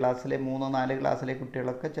ചെറിയ ക്ലാസ്സിലെ 3-4 ക്ലാസ്സിലെ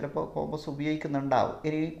കുട്ടികളൊക്കെ ചിലപ്പോൾ കോമ്പസ് ഉപയോഗിക്കുന്നുണ്ടാവും.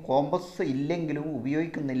 ഇനി കോമ്പസ് ഇല്ലെങ്കിലും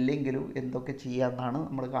ഉപയോഗിക്കുന്നില്ലെങ്കിലും എന്തൊക്കെ ചെയ്യാമെന്നാണ്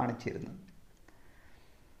നമ്മൾ കാണിച്ചിരുന്നത്.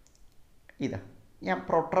 ഇതാ ഞാൻ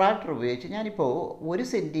പ്രൊട്രാക്ടർ ഉപയോഗിച്ച് ഞാനിപ്പോൾ 1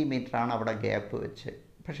 സെൻറ്റിമീറ്ററാണ് അവിടെ ഗ്യാപ്പ് വെച്ച്.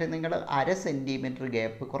 പക്ഷേ നിങ്ങൾ 1/2 സെൻറ്റിമീറ്റർ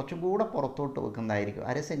ഗ്യാപ്പ് കുറച്ചും കൂടെ പുറത്തോട്ട് വെക്കുന്നതായിരിക്കും,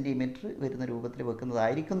 1/2 സെൻറ്റിമീറ്റർ വരുന്ന രൂപത്തിൽ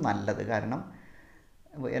വെക്കുന്നതായിരിക്കും നല്ലത്. കാരണം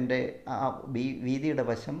എൻ്റെ ആ വീതിയുടെ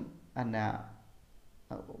വശം പിന്നെ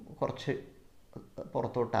കുറച്ച്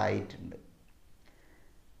പുറത്തോട്ടായിട്ടുണ്ട്.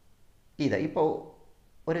 ഇതാ ഇപ്പോൾ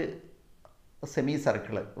ഒരു സെമി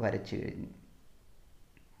സർക്കിൾ വരച്ച് കഴിഞ്ഞു.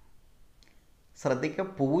 ശ്രദ്ധിക്കുക,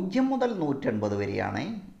 0 മുതൽ 180 വരെയാണ്,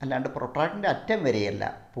 അല്ലാണ്ട് പ്രൊട്രാക്ടറിൻ്റെ അറ്റം വരെയല്ല.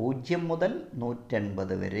 0 മുതൽ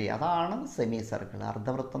 180 വരെ, അതാണ് സെമി സർക്കിൾ.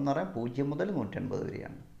 അർദ്ധവൃത്തം എന്ന് പറയാൻ 0 മുതൽ 180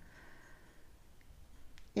 വരെയാണ്.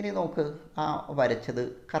 ഇനി നോക്ക്, ആ വരച്ചത്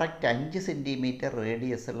കറക്റ്റ് 5 സെൻറ്റിമീറ്റർ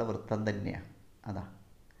റേഡിയസ് ഉള്ള വൃത്തം തന്നെയാണ്. അതാ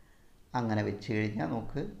അങ്ങനെ വെച്ച് കഴിഞ്ഞാൽ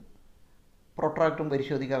നോക്ക്, പ്രൊട്രാക്ടറും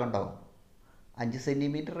പരിശോധിക്കാൻ കണ്ടോ, 5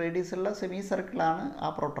 സെൻറ്റിമീറ്റർ റേഡിയസ് ഉള്ള സെമി സർക്കിളാണ് ആ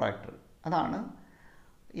പ്രൊട്രാക്ടർ. അതാണ്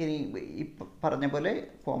ഇനി ഈ പറഞ്ഞ പോലെ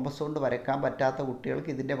കോമ്പസ് കൊണ്ട് വരയ്ക്കാൻ പറ്റാത്ത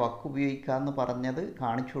കുട്ടികൾക്ക് ഇതിൻ്റെ വക്ക് ഉപയോഗിക്കാമെന്ന് പറഞ്ഞത്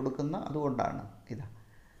കാണിച്ചു കൊടുക്കുന്ന അതുകൊണ്ടാണ്. ഇതാ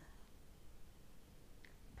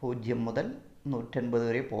 0 മുതൽ 180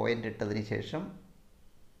 വരെ പോയിൻ്റ് ഇട്ടതിന് ശേഷം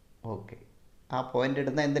ഓക്കെ, ആ പോയിൻ്റ്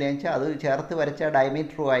ഇടുന്ന എന്തിനാണെന്ന് വെച്ചാൽ അത് ചേർത്ത് വരച്ച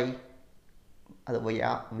ഡയമീറ്ററുമായി, അത്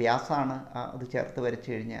വ്യാസമാണ്, അത് ചേർത്ത് വരച്ച്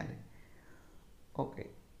കഴിഞ്ഞാൽ ഓക്കെ.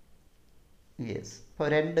 യെസ്, ഇപ്പോൾ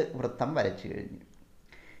 2 വൃത്തം വരച്ച് കഴിഞ്ഞു.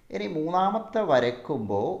 ഇനി മൂന്നാമത്തെ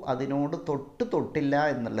വരയ്ക്കുമ്പോൾ അതിനോട് തൊട്ടില്ല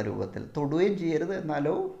എന്നുള്ള രൂപത്തിൽ, തൊടുകയും ചെയ്യരുത്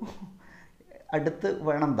എന്നാലോ അടുത്ത്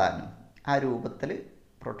വേണം താനും, ആ രൂപത്തിൽ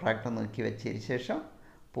പ്രൊട്രാക്ടർ നീക്കി വെച്ചതിന് ശേഷം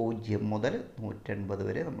 0 മുതൽ 180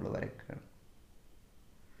 വരെ നമ്മൾ വരയ്ക്കുകയാണ്.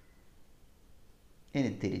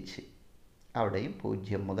 ഇനി തിരിച്ച് അവിടെയും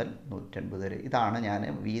 0 മുതൽ 180 വരെ. ഇതാണ് ഞാൻ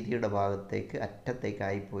വീതിയുടെ ഭാഗത്തേക്ക്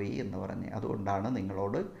അറ്റത്തേക്കായിപ്പോയി എന്ന് പറഞ്ഞ്, അതുകൊണ്ടാണ്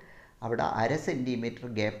നിങ്ങളോട് അവിടെ 1/2 സെൻറ്റിമീറ്റർ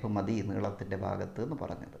ഗ്യാപ്പ് മതി നീളത്തിൻ്റെ ഭാഗത്ത് എന്ന്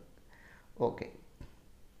പറഞ്ഞത്. ഓക്കെ,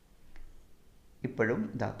 ഇപ്പോഴും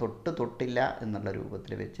ഇതാ തൊട്ടില്ല എന്നുള്ള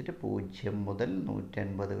രൂപത്തിൽ വെച്ചിട്ട് 0 മുതൽ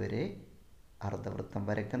 180 വരെ അർദ്ധവൃത്തം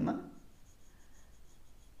വരയ്ക്കുന്ന,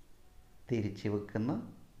 തിരിച്ച് വെക്കുന്ന,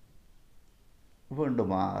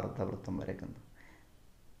 വീണ്ടും ആ അർദ്ധവൃത്തം വരയ്ക്കുന്നു.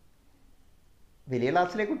 വലിയ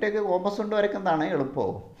ക്ലാസ്സിലെ കുട്ടികൾക്ക് കോമ്പസ് കൊണ്ട് വരയ്ക്കുന്നതാണ്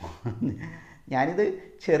എളുപ്പമോ. ഞാനിത്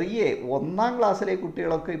ചെറിയ 1ാം ക്ലാസ്സിലെ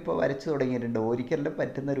കുട്ടികളൊക്കെ ഇപ്പോൾ വരച്ചു തുടങ്ങിയിട്ടുണ്ട്. ഒരിക്കലും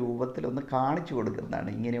പറ്റുന്ന രൂപത്തിൽ ഒന്ന് കാണിച്ചു കൊടുക്കുന്നതാണ്.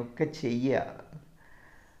 ഇങ്ങനെയൊക്കെ ചെയ്യുക.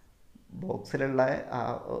 ബോക്സിലുള്ള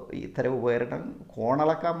ഇത്തരം ഉപകരണം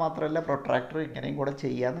കോണളക്കാൻ മാത്രമല്ല, പ്രൊട്രാക്ടർ ഇങ്ങനെയും കൂടെ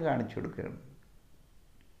ചെയ്യാമെന്ന് കാണിച്ചു കൊടുക്കുകയാണ്.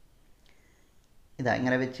 ഇതാ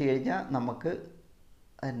ഇങ്ങനെ വെച്ച് കഴിഞ്ഞാൽ നമുക്ക്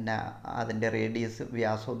പിന്നെ അതിൻ്റെ റേഡിയസ്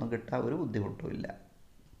വ്യാസമൊന്നും കിട്ടാൻ ഒരു ബുദ്ധിമുട്ടുമില്ല.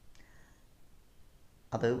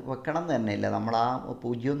 അത് വെക്കണം എന്ന് തന്നെയില്ല, നമ്മൾ ആ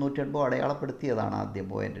 0 180 അടയാളപ്പെടുത്തിയതാണ് ആദ്യം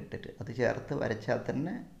പോയിൻ്റ് ഇട്ടിട്ട്. അത് ചേർത്ത് വരച്ചാൽ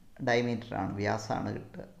തന്നെ ഡയമീറ്ററാണ്, വ്യാസമാണ്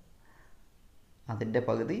കിട്ടുക. അതിൻ്റെ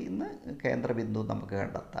പകുതി ഇന്ന് കേന്ദ്രബിന്ദു നമുക്ക്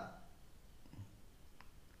കണ്ടെത്താം.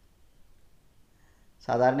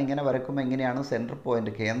 സാധാരണ ഇങ്ങനെ വരയ്ക്കുമ്പോൾ എങ്ങനെയാണ് സെൻറ്റർ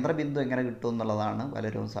പോയിൻ്റ്, കേന്ദ്രബിന്ദു എങ്ങനെ കിട്ടും എന്നുള്ളതാണ്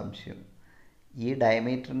പലരും സംശയം. ഈ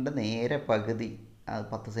ഡയമീറ്ററിൻ്റെ നേരെ പകുതി, അത്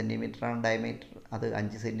 10 സെൻറ്റിമീറ്ററാണ് ഡയമീറ്റർ, അത്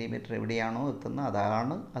 5 സെൻറ്റിമീറ്റർ എവിടെയാണോ എത്തുന്നത്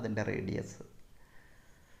അതാണ് അതിൻ്റെ റേഡിയസ്.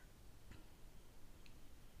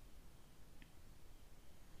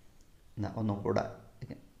 ഒന്നും കൂടെ,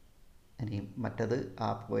 ഇനി മറ്റത് ആ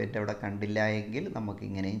പോയിൻ്റ് അവിടെ കണ്ടില്ല എങ്കിൽ നമുക്ക്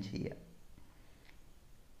ഇങ്ങനെയും ചെയ്യാം.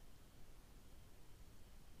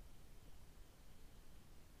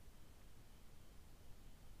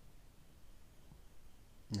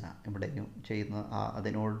 ഇവിടെയും ചെയ്യുന്ന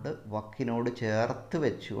അതിനോട് വക്കിനോട് ചേർത്ത്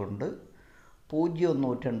വെച്ചുകൊണ്ട്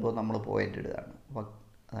 0.180 നമ്മൾ പോയിൻ്റ് ഇടുകയാണ്.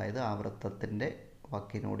 അതായത് ആ വൃത്തത്തിൻ്റെ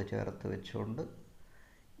വക്കിനോട് ചേർത്ത് വെച്ചുകൊണ്ട്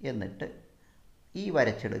എന്നിട്ട് ഈ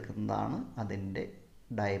വരച്ചെടുക്കുന്നതാണ് അതിൻ്റെ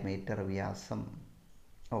ഡയമീറ്റർ വ്യാസം.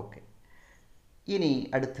 ഓക്കെ, ഇനി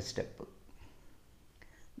അടുത്ത സ്റ്റെപ്പ്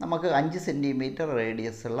നമുക്ക് 5 സെൻറ്റിമീറ്റർ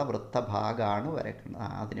റേഡിയസ് ഉള്ള വൃത്തഭാഗമാണ് വരയ്ക്കുന്നത്.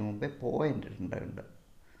 അതിന് മുമ്പേ പോയിൻ്റ് ഇടേണ്ടതുണ്ട്.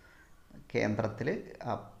 കേന്ദ്രത്തിൽ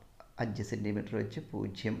 5 സെൻറ്റിമീറ്റർ വെച്ച്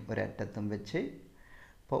 0 ഒരറ്റത്തും വെച്ച്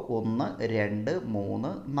ഇപ്പോൾ 1 2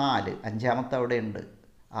 3 4 അഞ്ചാമത്തെ അവിടെ ഉണ്ട്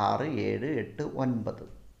 6 7 8 9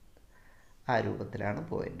 ആ രൂപത്തിലാണ്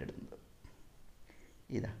പോയിൻ്റ് ഇടുന്നത്.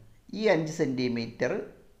 ഇതാ ഈ 5 സെൻറ്റിമീറ്റർ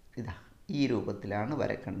ഇതാ ഈ രൂപത്തിലാണ്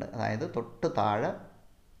വരക്കേണ്ടത്. അതായത് തൊട്ട് താഴെ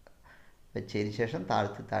വെച്ചതിന് ശേഷം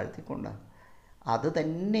താഴ്ത്തി കൊണ്ടുപോകുക. അത്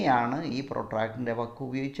തന്നെയാണ് ഈ പ്രൊട്രാക്ടറിൻ്റെ വക്ക്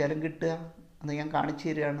ഉപയോഗിച്ചാലും കിട്ടുക. അത് ഞാൻ കാണിച്ചു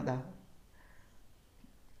തരികയാണ്. ഇതാ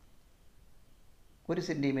 1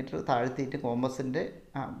 സെൻറ്റിമീറ്റർ താഴ്ത്തിയിട്ട് കോമ്പസിൻ്റെ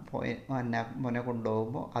മുന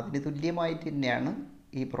കൊണ്ടുപോകുമ്പോൾ അതിന് തുല്യമായിട്ട് തന്നെയാണ്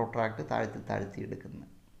ഈ പ്രൊട്രാക്ട് താഴ്ത്തി എടുക്കുന്നത്.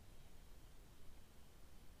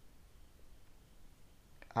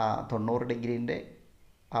 ആ 90 ഡിഗ്രീൻ്റെ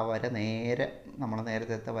ആ വര നേരെ നമ്മൾ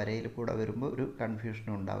നേരത്തെ വരയിൽ കൂടെ വരുമ്പോൾ ഒരു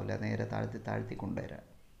കൺഫ്യൂഷനും ഉണ്ടാവില്ല. നേരെ താഴ്ത്തി കൊണ്ടുവരാം.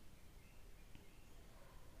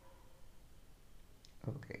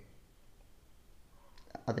 ഓക്കെ,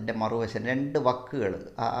 അതിൻ്റെ മറുവശം 2 വക്കുകൾ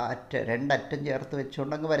രണ്ടറ്റം ചേർത്ത്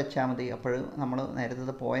വെച്ചുകൊണ്ടങ്ങ് വരച്ചാൽ മതി. അപ്പോൾ നമ്മൾ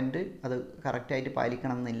നേരത്തെ പോയിൻ്റ് അത് കറക്റ്റായിട്ട്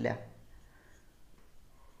പാലിക്കണം എന്നില്ല.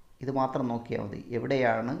 ഇത് മാത്രം നോക്കിയാൽ മതി.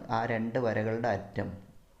 എവിടെയാണ് ആ 2 വരകളുടെ അറ്റം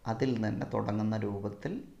അതിൽ തന്നെ തുടങ്ങുന്ന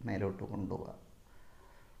രൂപത്തിൽ മേലോട്ട് കൊണ്ടുപോവുക.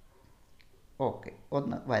 ഓക്കെ,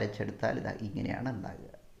 ഒന്ന് വരച്ചെടുത്താൽ ഇതാ ഇങ്ങനെയാണ്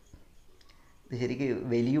ഉണ്ടാകുക. ഇത് ശരിക്കും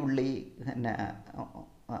വലിയുള്ളി പിന്നെ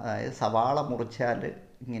അതായത് സവാള മുറിച്ചാൽ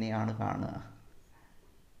ഇങ്ങനെയാണ് കാണുക.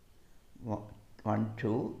 1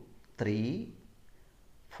 2 3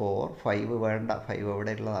 4 5 വേണ്ട, 5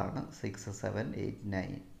 ഇവിടെ ഉള്ളതാണ്. 6 7 8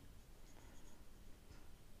 9.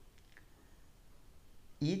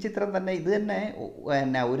 ഈ ചിത്രം തന്നെ ഇത് തന്നെ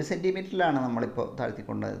പിന്നെ 1 സെൻറ്റിമീറ്ററിലാണ് നമ്മളിപ്പോൾ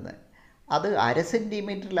താഴ്ത്തിക്കൊണ്ടുവരുന്നത്. അത് 1/2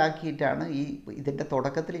 സെൻറ്റിമീറ്ററിലാക്കിയിട്ടാണ് ഇതിൻ്റെ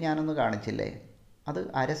തുടക്കത്തിൽ ഞാനൊന്ന് കാണിച്ചില്ലേ, അത്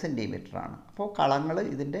 1/2 സെൻറ്റിമീറ്ററാണ്. അപ്പോൾ കളങ്ങൾ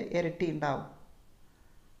ഇതിൻ്റെ ഇരട്ടി ഉണ്ടാവും.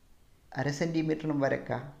 1/2 സെൻറ്റിമീറ്ററിലും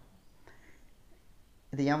വരയ്ക്കാം.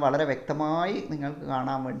 ഇത് ഞാൻ വളരെ വ്യക്തമായി നിങ്ങൾക്ക്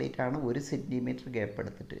കാണാൻ വേണ്ടിയിട്ടാണ് 1 സെൻറ്റിമീറ്റർ ഗ്യാപ്പ്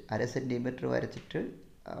എടുത്തിട്ട് 1/2 സെൻറ്റിമീറ്റർ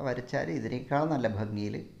വരച്ചാൽ ഇതിനേക്കാൾ നല്ല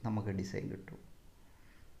ഭംഗിയിൽ നമുക്ക് ഡിസൈൻ കിട്ടും.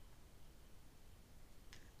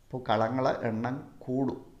 അപ്പോൾ കളങ്ങളെ എണ്ണം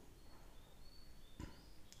കൂടും.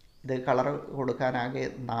 ഇത് കളർ കൊടുക്കാനാകെ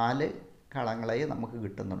 4 കളങ്ങളെ നമുക്ക്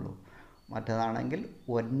കിട്ടുന്നുള്ളൂ. മറ്റേതാണെങ്കിൽ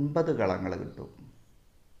 9 കളങ്ങൾ കിട്ടും.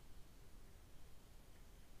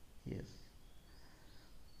 യെസ്,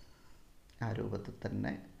 ആ രൂപത്തിൽ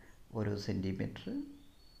തന്നെ 1 സെൻറ്റിമീറ്റർ.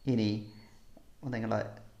 ഇനി നിങ്ങൾ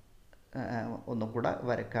ഒന്നും കൂടെ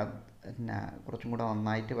വരക്കാൻ പിന്നെ കുറച്ചും കൂടെ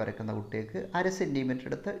നന്നായിട്ട് വരക്കുന്ന കുട്ടികൾക്ക് 1/2 സെൻറ്റിമീറ്റർ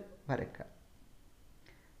എടുത്ത് വരക്കാം.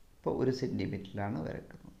 ഇപ്പോൾ 1 സെൻറ്റിമീറ്ററിലാണ്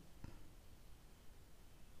വരക്കുന്നത്.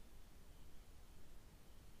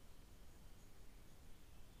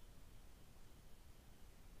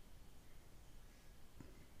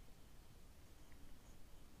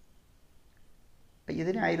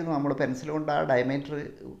 ഇതിനായിരുന്നു നമ്മൾ പെൻസിൽ കൊണ്ട് ആ ഡയമീറ്റർ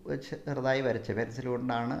വെച്ച് ചെറുതായി വരച്ചത്. പെൻസിൽ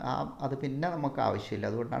കൊണ്ടാണ് അത് പിന്നെ നമുക്ക് ആവശ്യമില്ല,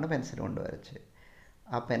 അതുകൊണ്ടാണ് പെൻസിൽ കൊണ്ട് വരച്ചത്.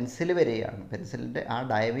 ആ പെൻസിൽ വരെയാണ്, പെൻസിലിൻ്റെ ആ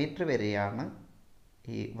ഡയമീറ്റർ വരെയാണ്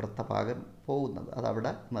ഈ വൃത്തഭാഗം പോകുന്നത്.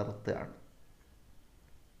 അതവിടെ നിർത്തുകയാണ്.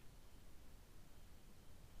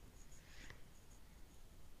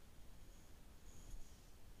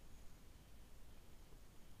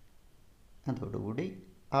 അതോടുകൂടി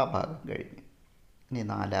ആ ഭാഗം കഴിഞ്ഞു. ഇനി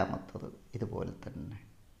 4-മത്തത് ഇതുപോലെ തന്നെ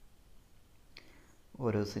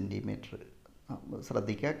 1 സെൻറ്റിമീറ്റർ.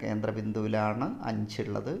 ശ്രദ്ധിക്കുക, കേന്ദ്രബിന്ദുവിലാണ് 5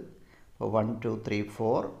 ഉള്ളത്. അപ്പോൾ 1 2 3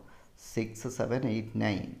 4 6 7 8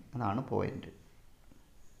 9 അതാണ് പോയിൻ്റ്.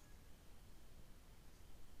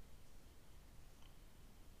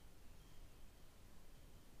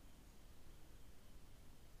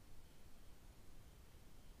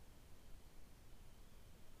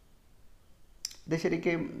 ഇത്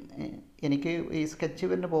ശരിക്കും എനിക്ക് ഈ സ്കെച്ച്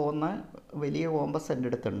പെന്ന് പോകുന്ന വലിയ കോമ്പസ് എൻ്റെ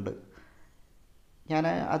അടുത്തുണ്ട്. ഞാൻ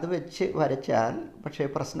അത് വെച്ച് വരച്ചാൽ, പക്ഷേ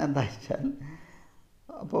പ്രശ്നം എന്താ വെച്ചാൽ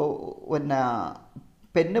അപ്പോൾ പിന്നെ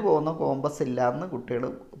പെന്ന് പോകുന്ന കോമ്പസ് ഇല്ലയെന്ന് കുട്ടികൾ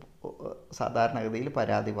സാധാരണഗതിയിൽ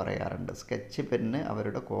പരാതി പറയാറുണ്ട്. സ്കെച്ച് പെന്ന്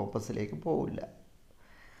അവരുടെ കോമ്പസിലേക്ക് പോവില്ല.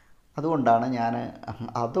 അതുകൊണ്ടാണ് ഞാൻ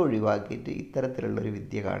അതൊഴിവാക്കിയിട്ട് ഇത്തരത്തിലുള്ളൊരു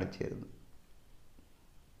വിദ്യ കാണിച്ചു തരുന്നത്.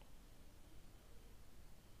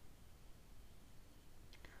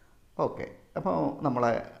 ഓക്കെ, അപ്പോൾ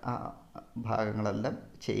നമ്മളെ ഭാഗങ്ങളെല്ലാം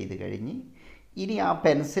ചെയ്ത് കഴിഞ്ഞ് ഇനി ആ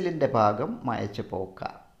പെൻസിലിൻ്റെ ഭാഗം മായ്ച്ച്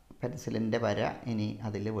പോക്കാം. പെൻസിലിൻ്റെ വര ഇനി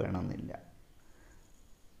അതിൽ വേണമെന്നില്ല.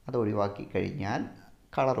 അത് ഒഴിവാക്കി കഴിഞ്ഞാൽ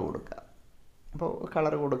കളർ കൊടുക്കുക. അപ്പോൾ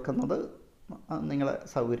കളർ കൊടുക്കുന്നത് നിങ്ങളെ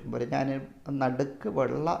സൗകര്യം പോലെ. ഞാൻ നടുക്ക്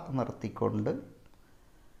വെള്ള നിർത്തിക്കൊണ്ട്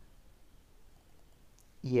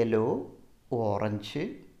യെല്ലോ, ഓറഞ്ച്,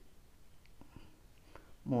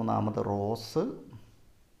 മൂന്നാമത് റോസ്,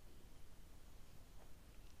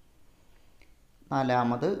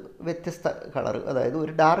 നാലാമത് വ്യത്യസ്ത കളർ, അതായത്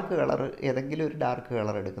ഒരു ഡാർക്ക് കളർ, ഏതെങ്കിലും ഒരു ഡാർക്ക്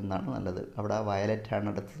കളർ എടുക്കുന്നതാണ് നല്ലത്. അവിടെ വയലറ്റാണ്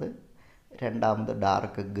എടുത്തത്. രണ്ടാമത്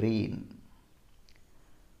ഡാർക്ക് ഗ്രീൻ,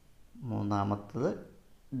 മൂന്നാമത്തത്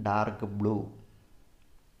ഡാർക്ക് ബ്ലൂ,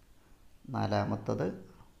 നാലാമത്തത്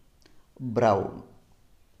ബ്രൗൺ.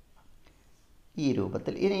 ഈ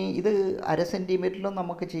രൂപത്തിൽ. ഇനി ഇത് 1/2 സെൻറ്റിമീറ്ററിലും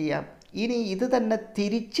നമുക്ക് ചെയ്യാം. ഇനി ഇത് തന്നെ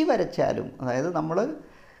തിരിച്ച് വരച്ചാലും, അതായത് നമ്മൾ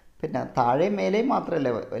പിന്നെ താഴെയും മേലെയും മാത്രമല്ല,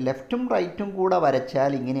 ലെഫ്റ്റും റൈറ്റും കൂടെ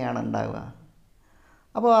വരച്ചാൽ ഇങ്ങനെയാണ് ഉണ്ടാവുക.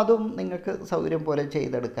 അപ്പോൾ അതും നിങ്ങൾക്ക് സൗകര്യം പോലെ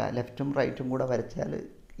ചെയ്തെടുക്കുക. ലെഫ്റ്റും റൈറ്റും കൂടെ വരച്ചാൽ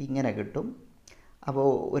ഇങ്ങനെ കിട്ടും. അപ്പോൾ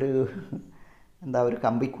ഒരു ഒരു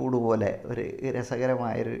കമ്പിക്കൂട് പോലെ ഒരു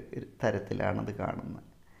രസകരമായൊരു തരത്തിലാണത് കാണുന്നത്.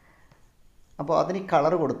 അപ്പോൾ അതിന്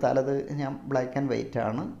കളർ കൊടുത്താൽ, അത് ഞാൻ ബ്ലാക്ക് ആൻഡ് വൈറ്റ്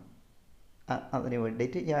ആണ് അതിന്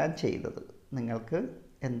വേണ്ടിയിട്ട് ഞാൻ ചെയ്തത്. നിങ്ങൾക്ക്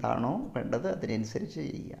എന്താണോ വേണ്ടത് അതിനനുസരിച്ച്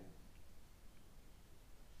ചെയ്യുക.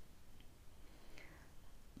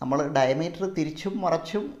 നമ്മൾ ഡയമീറ്റർ തിരിച്ചും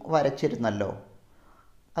മറച്ചും വരച്ചിരുന്നല്ലോ,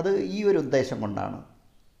 അത് ഈ ഒരു ഉദ്ദേശം കൊണ്ടാണ്.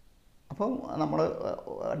 അപ്പോൾ നമ്മൾ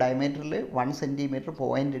ഡയമീറ്ററിൽ 1 സെൻറ്റിമീറ്റർ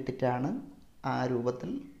പോയിൻ്റ് ഇട്ടിട്ടാണ് ആ രൂപത്തിൽ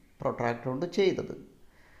പ്രൊട്രാക്ടർ കൊണ്ട് ചെയ്തത്.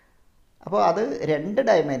 അപ്പോൾ അത് 2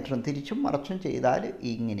 ഡയമീറ്ററും തിരിച്ചും മറച്ചും ചെയ്താൽ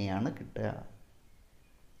ഇങ്ങനെയാണ് കിട്ടുക.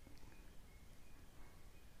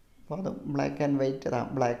 അപ്പോൾ അത് ബ്ലാക്ക് ആൻഡ് വൈറ്റ്.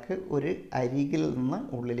 ബ്ലാക്ക് ഒരു അരികിൽ നിന്ന്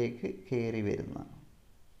ഉള്ളിലേക്ക് കയറി വരുന്ന.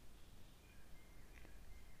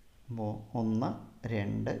 അപ്പോൾ 1,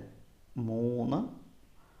 2, 3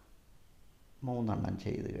 മൂന്നെണ്ണം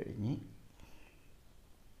ചെയ്ത് കഴിഞ്ഞ്,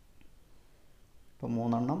 ഇപ്പോൾ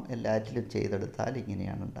 3 എണ്ണം എല്ലാറ്റിലും ചെയ്തെടുത്താൽ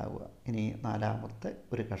ഇങ്ങനെയാണ് ഉണ്ടാവുക. ഇനി 4ാമത്തെ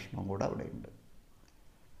ഒരു കഷ്ണം കൂടെ അവിടെ ഉണ്ട്.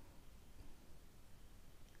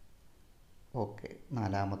 ഓക്കെ,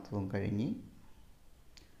 4ാമത്തതും കഴിഞ്ഞ്.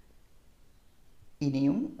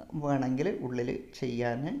 ഇനിയും വേണമെങ്കിൽ ഉള്ളിൽ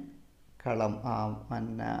ചെയ്യാൻ കളം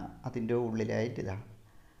അതിൻ്റെ ഉള്ളിലായിട്ട് ഇതാണ്.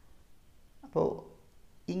 അപ്പോൾ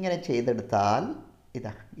ഇങ്ങനെ ചെയ്തെടുത്താൽ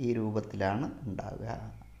ഈ രൂപത്തിലാണ് ഉണ്ടാവുക.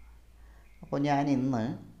 അപ്പോൾ ഞാൻ ഇന്ന്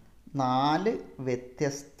 4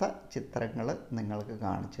 വ്യത്യസ്ത ചിത്രങ്ങൾ നിങ്ങൾക്ക്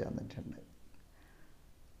കാണിച്ചു തന്നിട്ടുണ്ട്.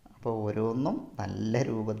 അപ്പോൾ ഓരോന്നും നല്ല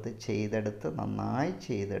രൂപത്തിൽ ചെയ്തെടുത്ത്, നന്നായി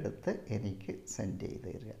ചെയ്തെടുത്ത് എനിക്ക് സെൻഡ് ചെയ്ത്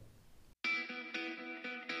തരിക.